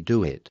only may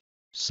do it.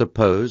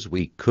 Suppose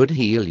we could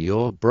heal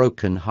your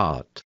broken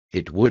heart,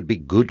 it would be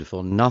good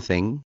for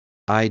nothing.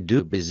 I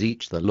do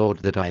beseech the Lord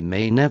that I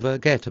may never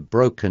get a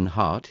broken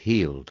heart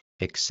healed,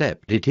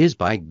 except it is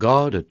by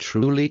God. A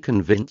truly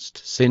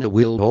convinced sinner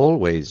will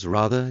always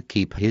rather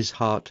keep his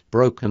heart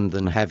broken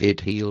than have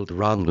it healed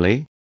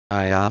wrongly.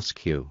 I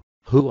ask you,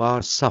 who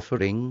are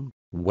suffering,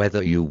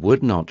 whether you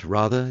would not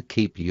rather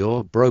keep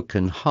your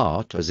broken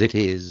heart as it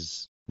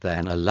is,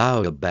 than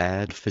allow a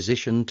bad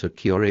physician to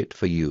cure it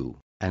for you,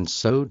 and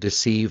so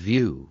deceive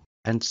you,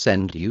 and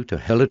send you to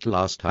hell at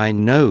last. I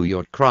know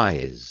your cry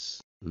is,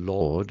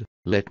 "Lord,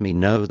 let me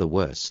know the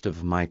worst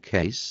of my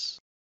case.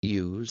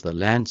 Use the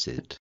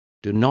lancet.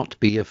 Do not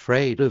be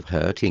afraid of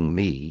hurting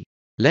me.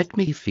 Let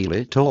me feel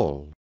it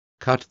all.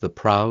 Cut the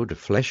proud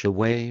flesh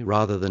away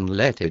rather than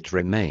let it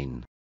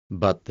remain."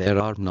 But there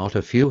are not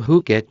a few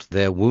who get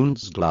their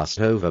wounds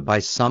glossed over by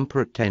some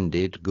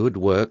pretended good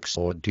works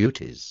or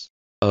duties.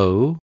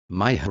 Oh,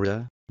 my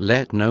hearer,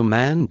 let no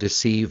man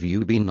deceive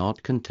you. Be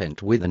not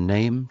content with a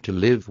name to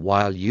live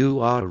while you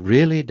are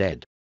really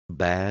dead.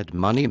 Bad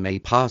money may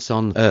pass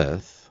on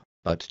earth,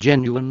 but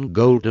genuine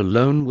gold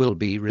alone will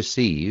be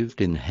received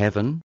in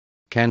heaven.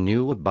 Can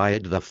you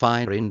abide the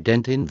fire?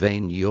 Indent in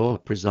vain your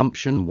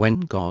presumption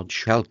when God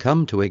shall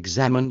come to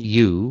examine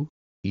you.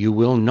 You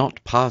will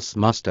not pass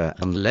muster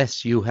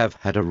unless you have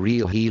had a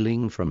real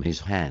healing from his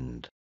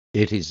hand.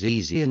 It is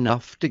easy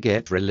enough to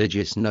get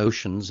religious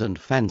notions and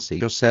fancy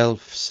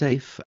yourself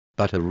safe,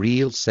 but a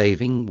real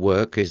saving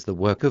work is the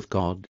work of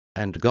God,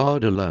 and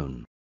God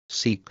alone.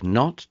 Seek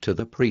not to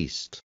the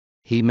priest.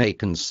 He may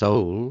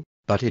console,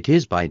 but it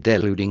is by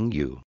deluding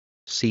you.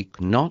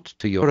 Seek not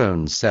to your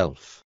own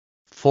self,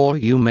 for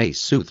you may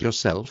soothe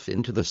yourself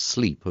into the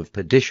sleep of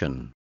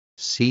perdition.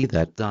 See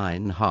that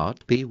thine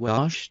heart be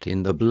washed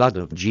in the blood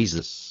of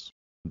Jesus.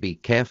 Be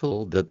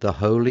careful that the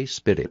Holy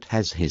Spirit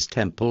has his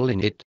temple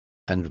in it,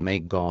 and may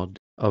God,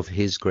 of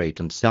his great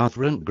and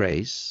sovereign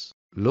grace,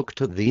 look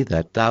to thee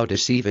that thou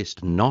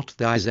deceivest not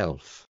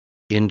thyself.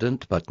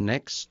 Indent but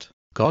next,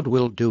 God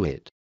will do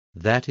it.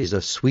 That is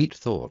a sweet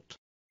thought.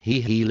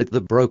 He healeth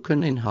the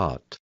broken in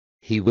heart.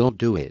 He will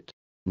do it.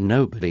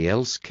 Nobody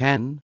else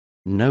can,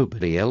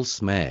 nobody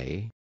else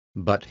may.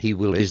 But he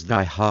will. Is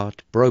thy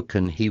heart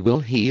broken? He will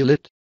heal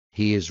it.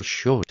 He is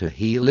sure to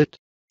heal it.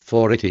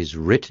 For it is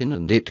written,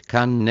 and it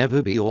can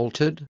never be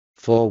altered.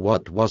 For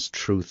what was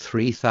true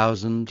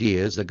 3,000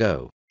 years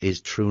ago, is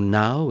true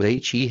now.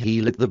 He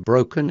healeth the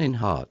broken in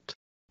heart.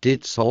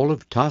 Did Saul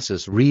of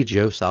Tarsus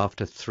rejoice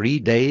after 3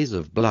 days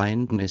of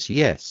blindness?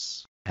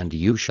 Yes, and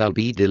you shall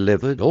be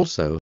delivered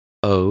also.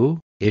 Oh,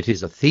 it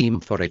is a theme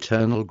for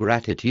eternal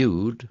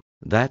gratitude,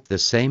 that the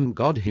same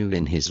God who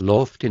in his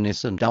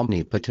loftiness and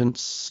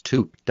omnipotence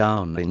stooped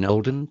down in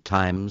olden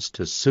times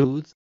to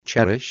soothe,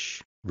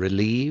 cherish,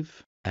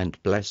 relieve,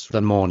 and bless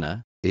the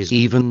mourner, is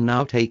even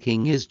now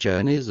taking his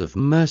journeys of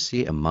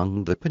mercy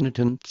among the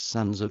penitent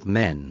sons of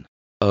men.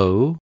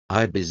 Oh,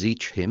 I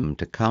beseech him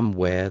to come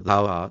where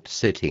thou art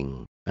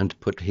sitting, and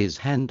put his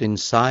hand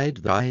inside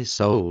thy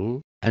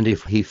soul, and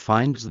if he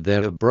finds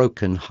there a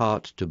broken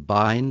heart, to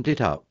bind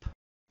it up.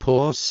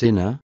 Poor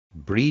sinner,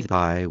 breathe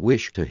thy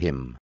wish to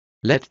him.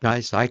 Let thy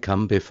sigh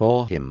come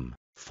before him,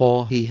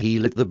 for he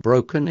healeth the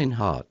broken in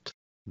heart.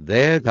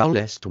 There thou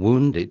liest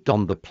wounded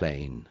on the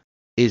plain.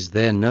 Is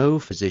there no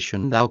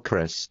physician, thou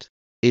criest?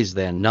 Is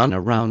there none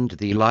around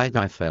thee like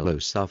thy fellow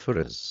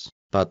sufferers,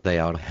 but they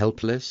are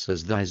helpless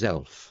as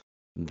thyself?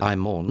 Thy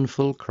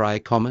mournful cry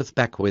cometh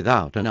back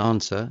without an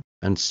answer,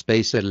 and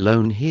space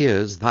alone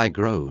hears thy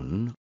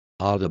groan.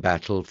 The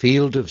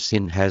battlefield of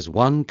sin has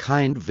one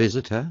kind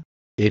visitor.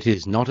 It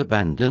is not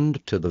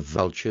abandoned to the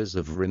vultures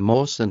of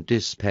remorse and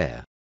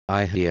despair.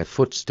 I hear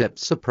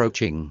footsteps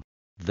approaching.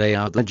 They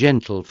are the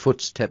gentle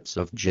footsteps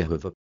of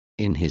Jehovah.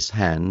 In his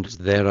hands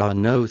there are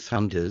no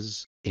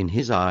thunders, in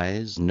his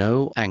eyes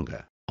no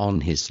anger,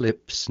 on his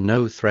lips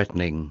no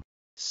threatening.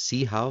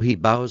 See how he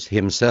bows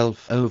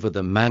himself over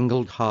the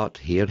mangled heart.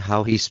 Hear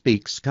how he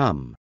speaks.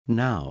 Come,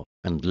 now,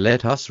 and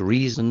let us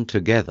reason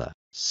together,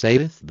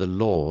 saith the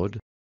Lord.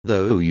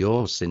 Though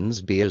your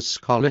sins be as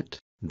scarlet,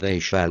 they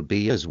shall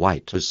be as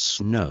white as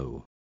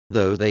snow.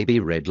 Though they be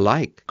red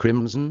like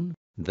crimson,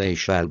 they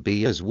shall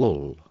be as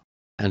wool.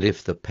 and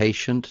if the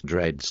patient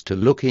dreads to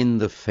look in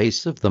the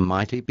face of the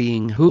mighty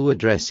being who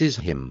addresses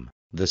him,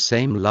 the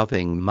same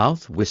loving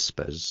mouth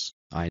whispers,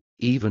 I,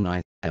 even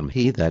I, am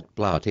he that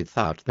blotteth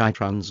out thy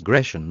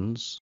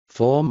transgressions,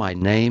 for my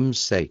name's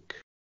sake.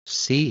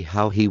 See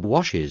how he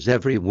washes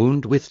every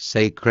wound with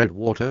sacred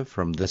water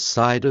from the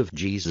side of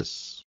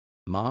Jesus.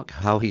 Mark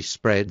how he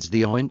spreads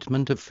the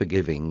ointment of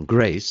forgiving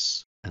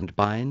grace, and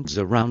binds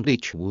around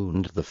each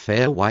wound the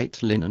fair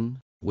white linen,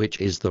 which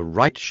is the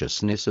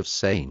righteousness of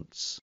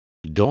saints.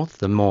 Doth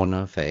the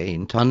mourner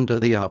faint under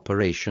the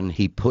operation,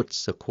 he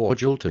puts a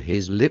cordial to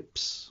his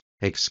lips,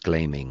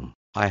 exclaiming,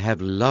 I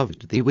have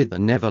loved thee with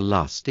an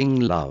everlasting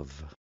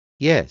love.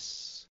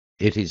 Yes,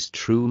 it is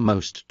true,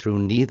 most true,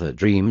 neither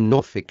dream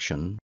nor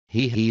fiction.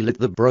 He healeth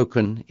the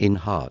broken in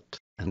heart,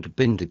 and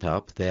bindeth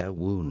up their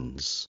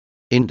wounds.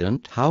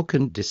 Indent how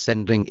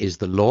condescending is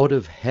the Lord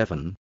of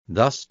heaven,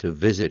 thus to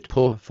visit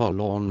poor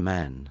forlorn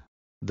man.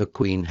 The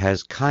Queen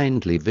has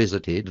kindly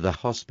visited the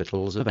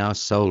hospitals of our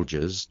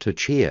soldiers to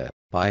cheer,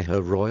 by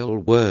her royal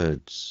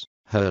words,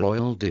 her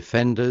royal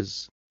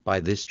defenders. By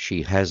this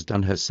she has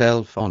done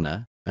herself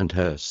honor, and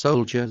her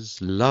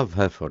soldiers love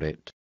her for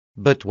it.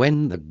 But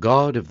when the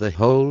God of the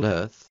whole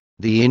earth,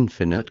 the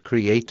infinite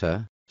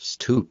Creator,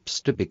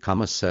 stoops to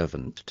become a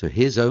servant to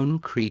his own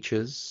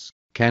creatures,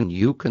 can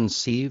you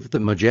conceive the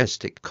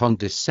majestic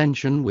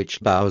condescension which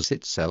bows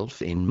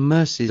itself in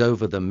mercy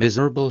over the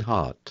miserable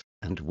heart,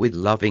 and with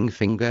loving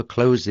finger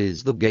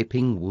closes the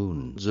gaping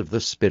wounds of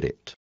the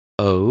spirit?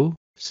 Oh,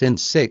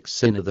 sick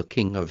sinner, the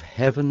King of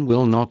heaven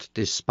will not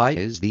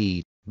despise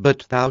thee,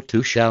 but thou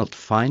too shalt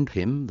find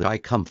him thy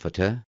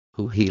comforter,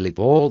 who healeth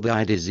all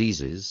thy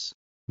diseases.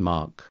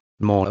 Mark,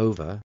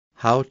 moreover,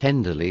 how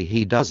tenderly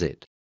he does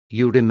it.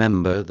 You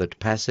remember that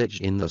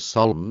passage in the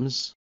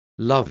Psalms,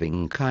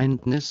 loving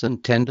kindness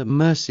and tender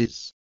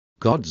mercies.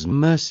 God's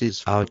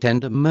mercies are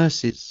tender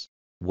mercies.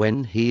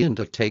 When he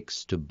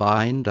undertakes to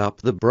bind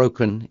up the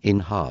broken in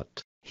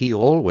heart, he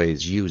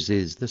always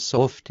uses the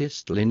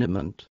softest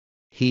liniment.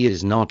 He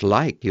is not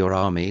like your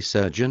army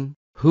surgeon,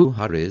 who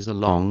hurries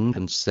along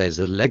and says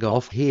a leg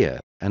off here,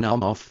 an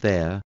arm off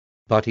there,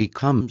 but he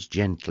comes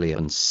gently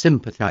and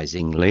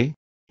sympathizingly.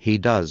 He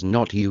does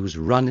not use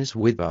runners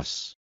with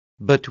us,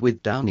 but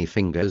with downy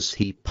fingers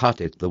he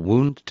putteth the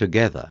wound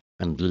together,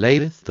 and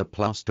layeth the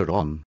plaster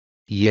on.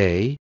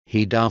 Yea,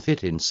 he doth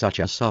it in such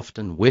a soft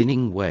and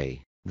winning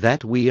way,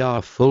 that we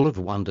are full of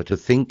wonder to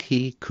think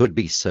he could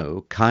be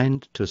so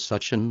kind to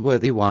such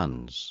unworthy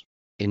ones.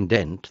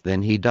 Indent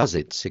then he does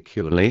it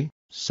securely,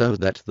 so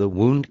that the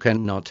wound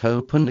cannot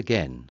open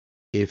again.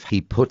 If he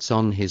puts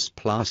on his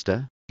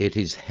plaster, it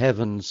is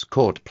heaven's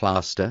court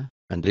plaster,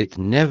 and it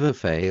never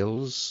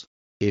fails.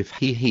 If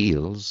he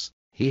heals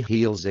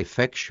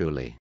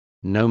effectually.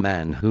 No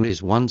man who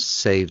is once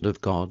saved of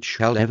God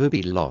shall ever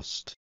be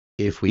lost.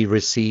 If we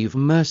receive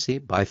mercy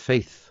by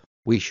faith,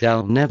 we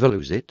shall never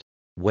lose it.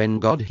 When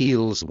God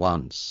heals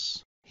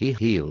once, he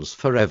heals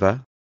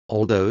forever.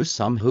 Although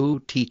some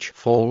who teach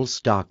false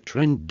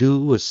doctrine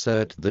do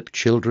assert that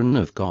children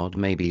of God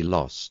may be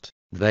lost,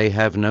 they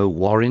have no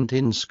warrant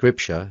in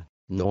Scripture,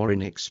 nor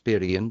in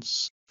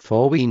experience,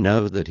 for we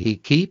know that he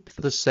keepeth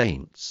the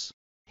saints.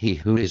 He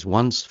who is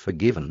once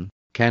forgiven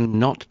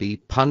cannot be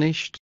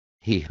punished.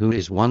 He who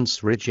is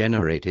once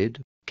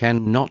regenerated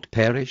cannot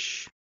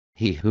perish.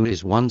 He who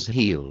is once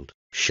healed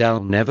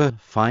shall never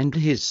find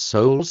his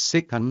soul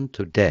sick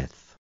unto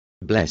death.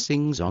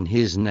 Blessings on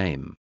his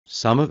name.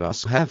 Some of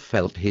us have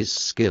felt his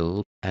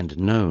skill, and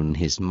known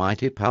his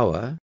mighty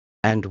power,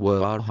 and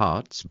were our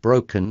hearts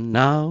broken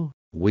now,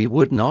 we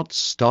would not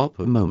stop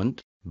a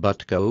moment,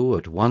 but go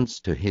at once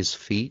to his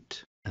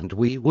feet, and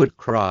we would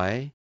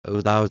cry,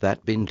 O thou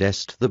that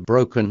bindest the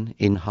broken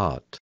in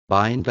heart,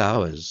 bind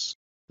ours.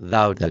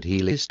 Thou that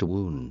healest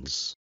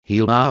wounds,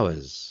 heal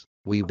ours,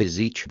 we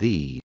beseech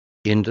thee.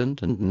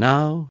 Indent and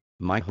now,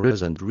 my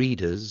hearers and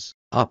readers,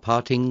 a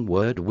parting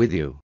word with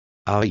you.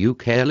 Are you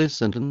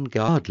careless and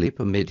ungodly?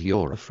 Permit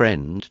your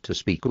friend to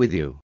speak with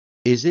you.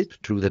 Is it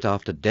true that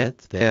after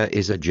death there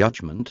is a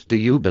judgment? Do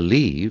you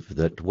believe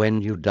that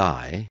when you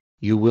die,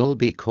 you will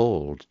be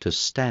called to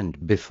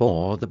stand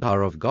before the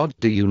bar of God?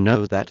 Do you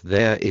know that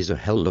there is a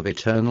hell of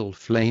eternal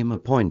flame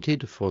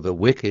appointed for the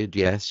wicked?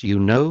 Yes, you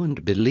know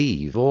and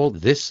believe all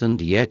this, and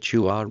yet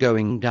you are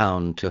going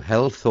down to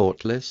hell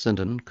thoughtless and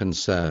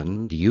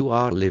unconcerned. You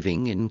are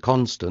living in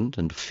constant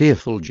and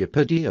fearful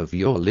jeopardy of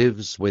your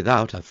lives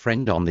without a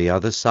friend on the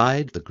other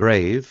side the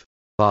grave.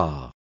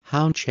 Ah,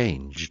 how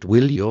changed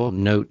will your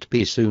note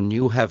be soon!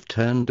 You have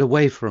turned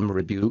away from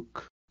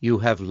rebuke, you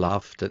have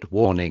laughed at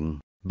warning,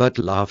 but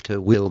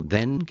laughter will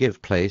then give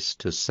place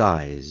to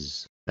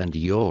sighs, and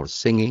your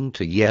singing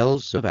to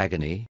yells of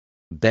agony.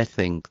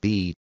 Bethink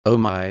thee, O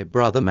my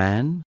brother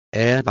man,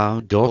 ere thou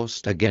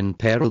dost again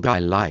peril thy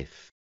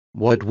life.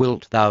 What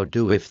wilt thou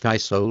do if thy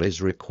soul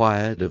is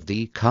required of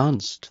thee?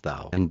 Canst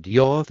thou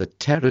endure the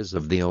terrors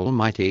of the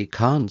Almighty?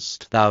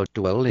 Canst thou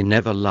dwell in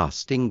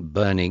everlasting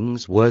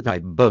burnings? Were thy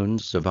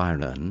bones of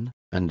iron,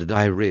 and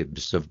thy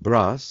ribs of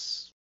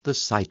brass, the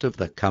sight of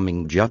the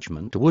coming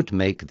judgment would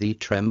make thee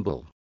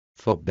tremble.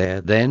 Forbear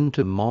then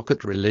to mock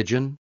at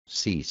religion,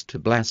 cease to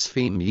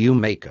blaspheme your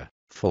Maker,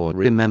 for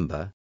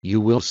remember,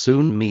 you will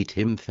soon meet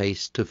him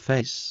face to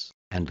face,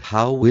 and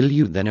how will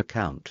you then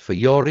account for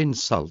your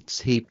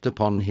insults heaped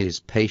upon his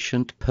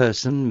patient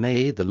person?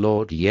 May the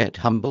Lord yet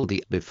humble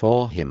thee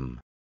before him.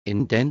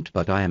 Indent,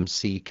 but I am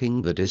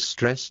seeking the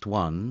distressed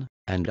one,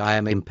 and I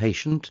am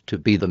impatient to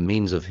be the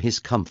means of his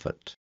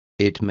comfort.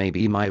 It may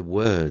be my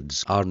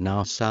words are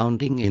now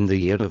sounding in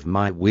the ear of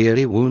my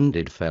weary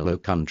wounded fellow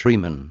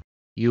countrymen.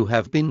 You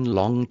have been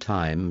long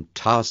time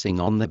tossing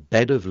on the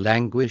bed of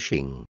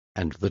languishing,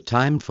 and the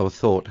time for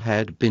thought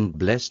had been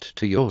blessed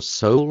to your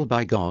soul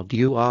by God.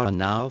 You are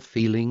now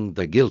feeling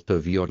the guilt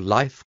of your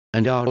life,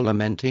 and are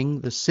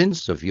lamenting the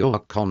sins of your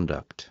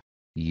conduct.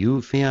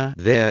 You fear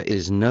there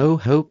is no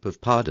hope of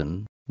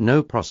pardon,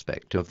 no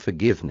prospect of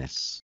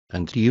forgiveness,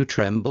 and you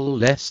tremble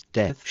lest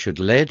death should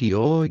lead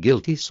your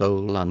guilty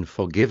soul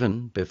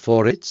unforgiven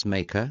before its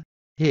Maker.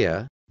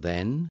 Hear,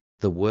 then,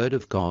 the word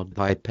of God.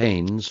 Thy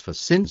pains for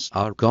sins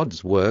are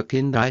God's work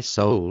in thy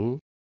soul.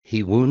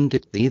 He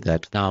wounded thee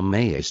that thou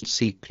mayest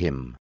seek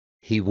him.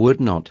 He would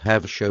not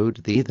have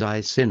showed thee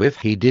thy sin if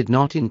he did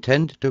not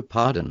intend to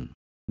pardon.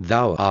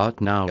 Thou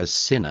art now a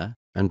sinner,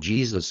 and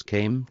Jesus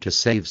came to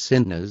save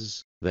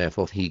sinners,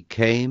 therefore he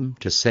came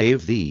to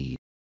save thee.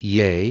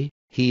 Yea,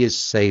 he is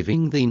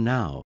saving thee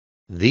now.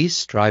 These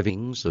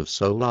strivings of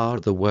soul are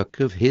the work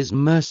of his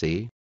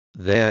mercy.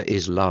 There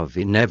is love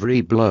in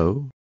every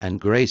blow, and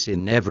grace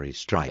in every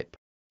stripe.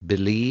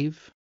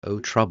 Believe, O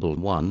troubled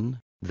one,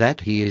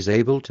 that he is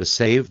able to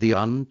save thee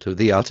unto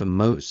the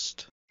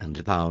uttermost, and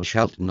thou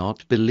shalt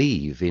not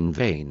believe in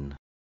vain.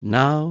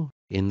 Now,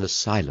 in the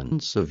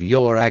silence of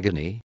your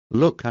agony,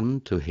 look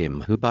unto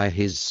him who by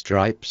his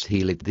stripes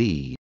healed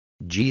thee.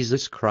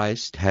 Jesus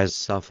Christ has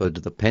suffered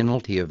the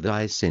penalty of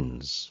thy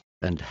sins,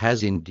 and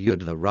has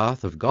endured the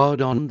wrath of God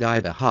on thy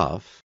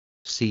behalf.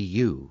 See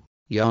you,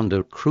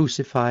 yonder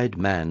crucified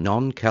man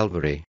on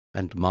Calvary,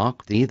 and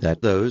mark thee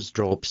that those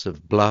drops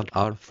of blood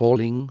are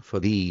falling for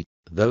thee,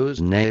 those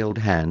nailed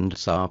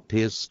hands are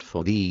pierced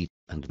for thee,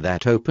 and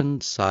that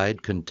opened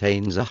side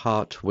contains a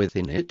heart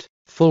within it,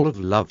 full of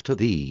love to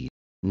thee.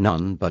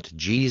 None but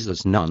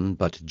Jesus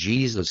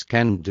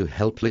can do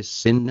helpless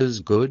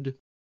sinners good.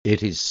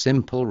 It is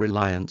simple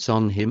reliance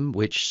on him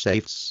which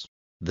saves.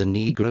 The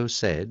Negro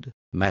said,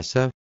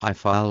 "Massa, I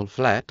fall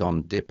flat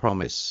on the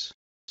promise."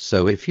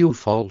 So if you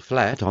fall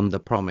flat on the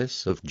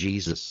promise of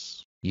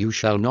Jesus, you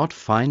shall not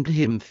find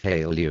him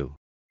fail you.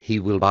 He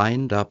will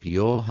bind up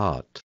your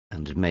heart,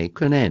 and make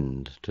an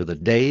end to the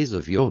days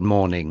of your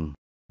mourning.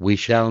 We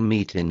shall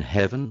meet in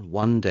heaven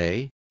one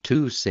day,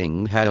 to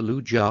sing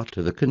hallelujah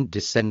to the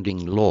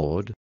condescending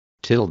Lord.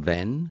 Till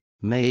then,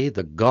 may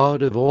the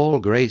God of all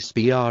grace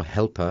be our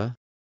helper.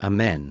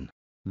 Amen.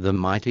 The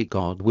mighty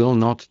God will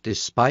not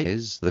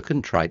despise the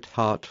contrite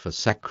heart for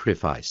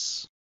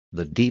sacrifice.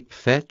 The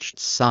deep-fetched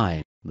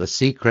sigh, the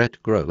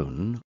secret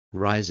groan,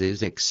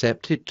 rises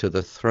accepted to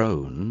the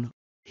throne.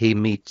 He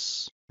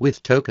meets,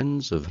 with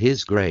tokens of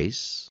his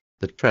grace,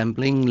 the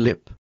trembling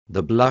lip,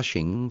 the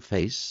blushing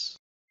face.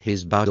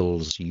 His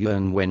bowels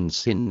yearn when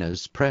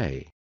sinners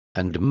pray,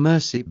 and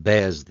mercy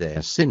bears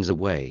their sins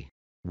away.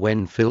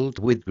 When filled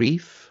with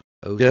grief,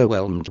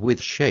 overwhelmed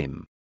with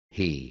shame,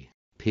 he,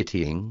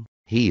 pitying,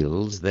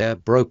 heals their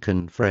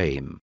broken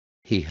frame.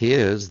 He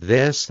hears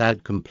their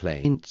sad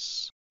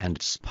complaints,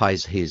 and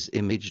spies his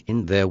image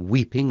in their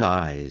weeping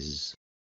eyes.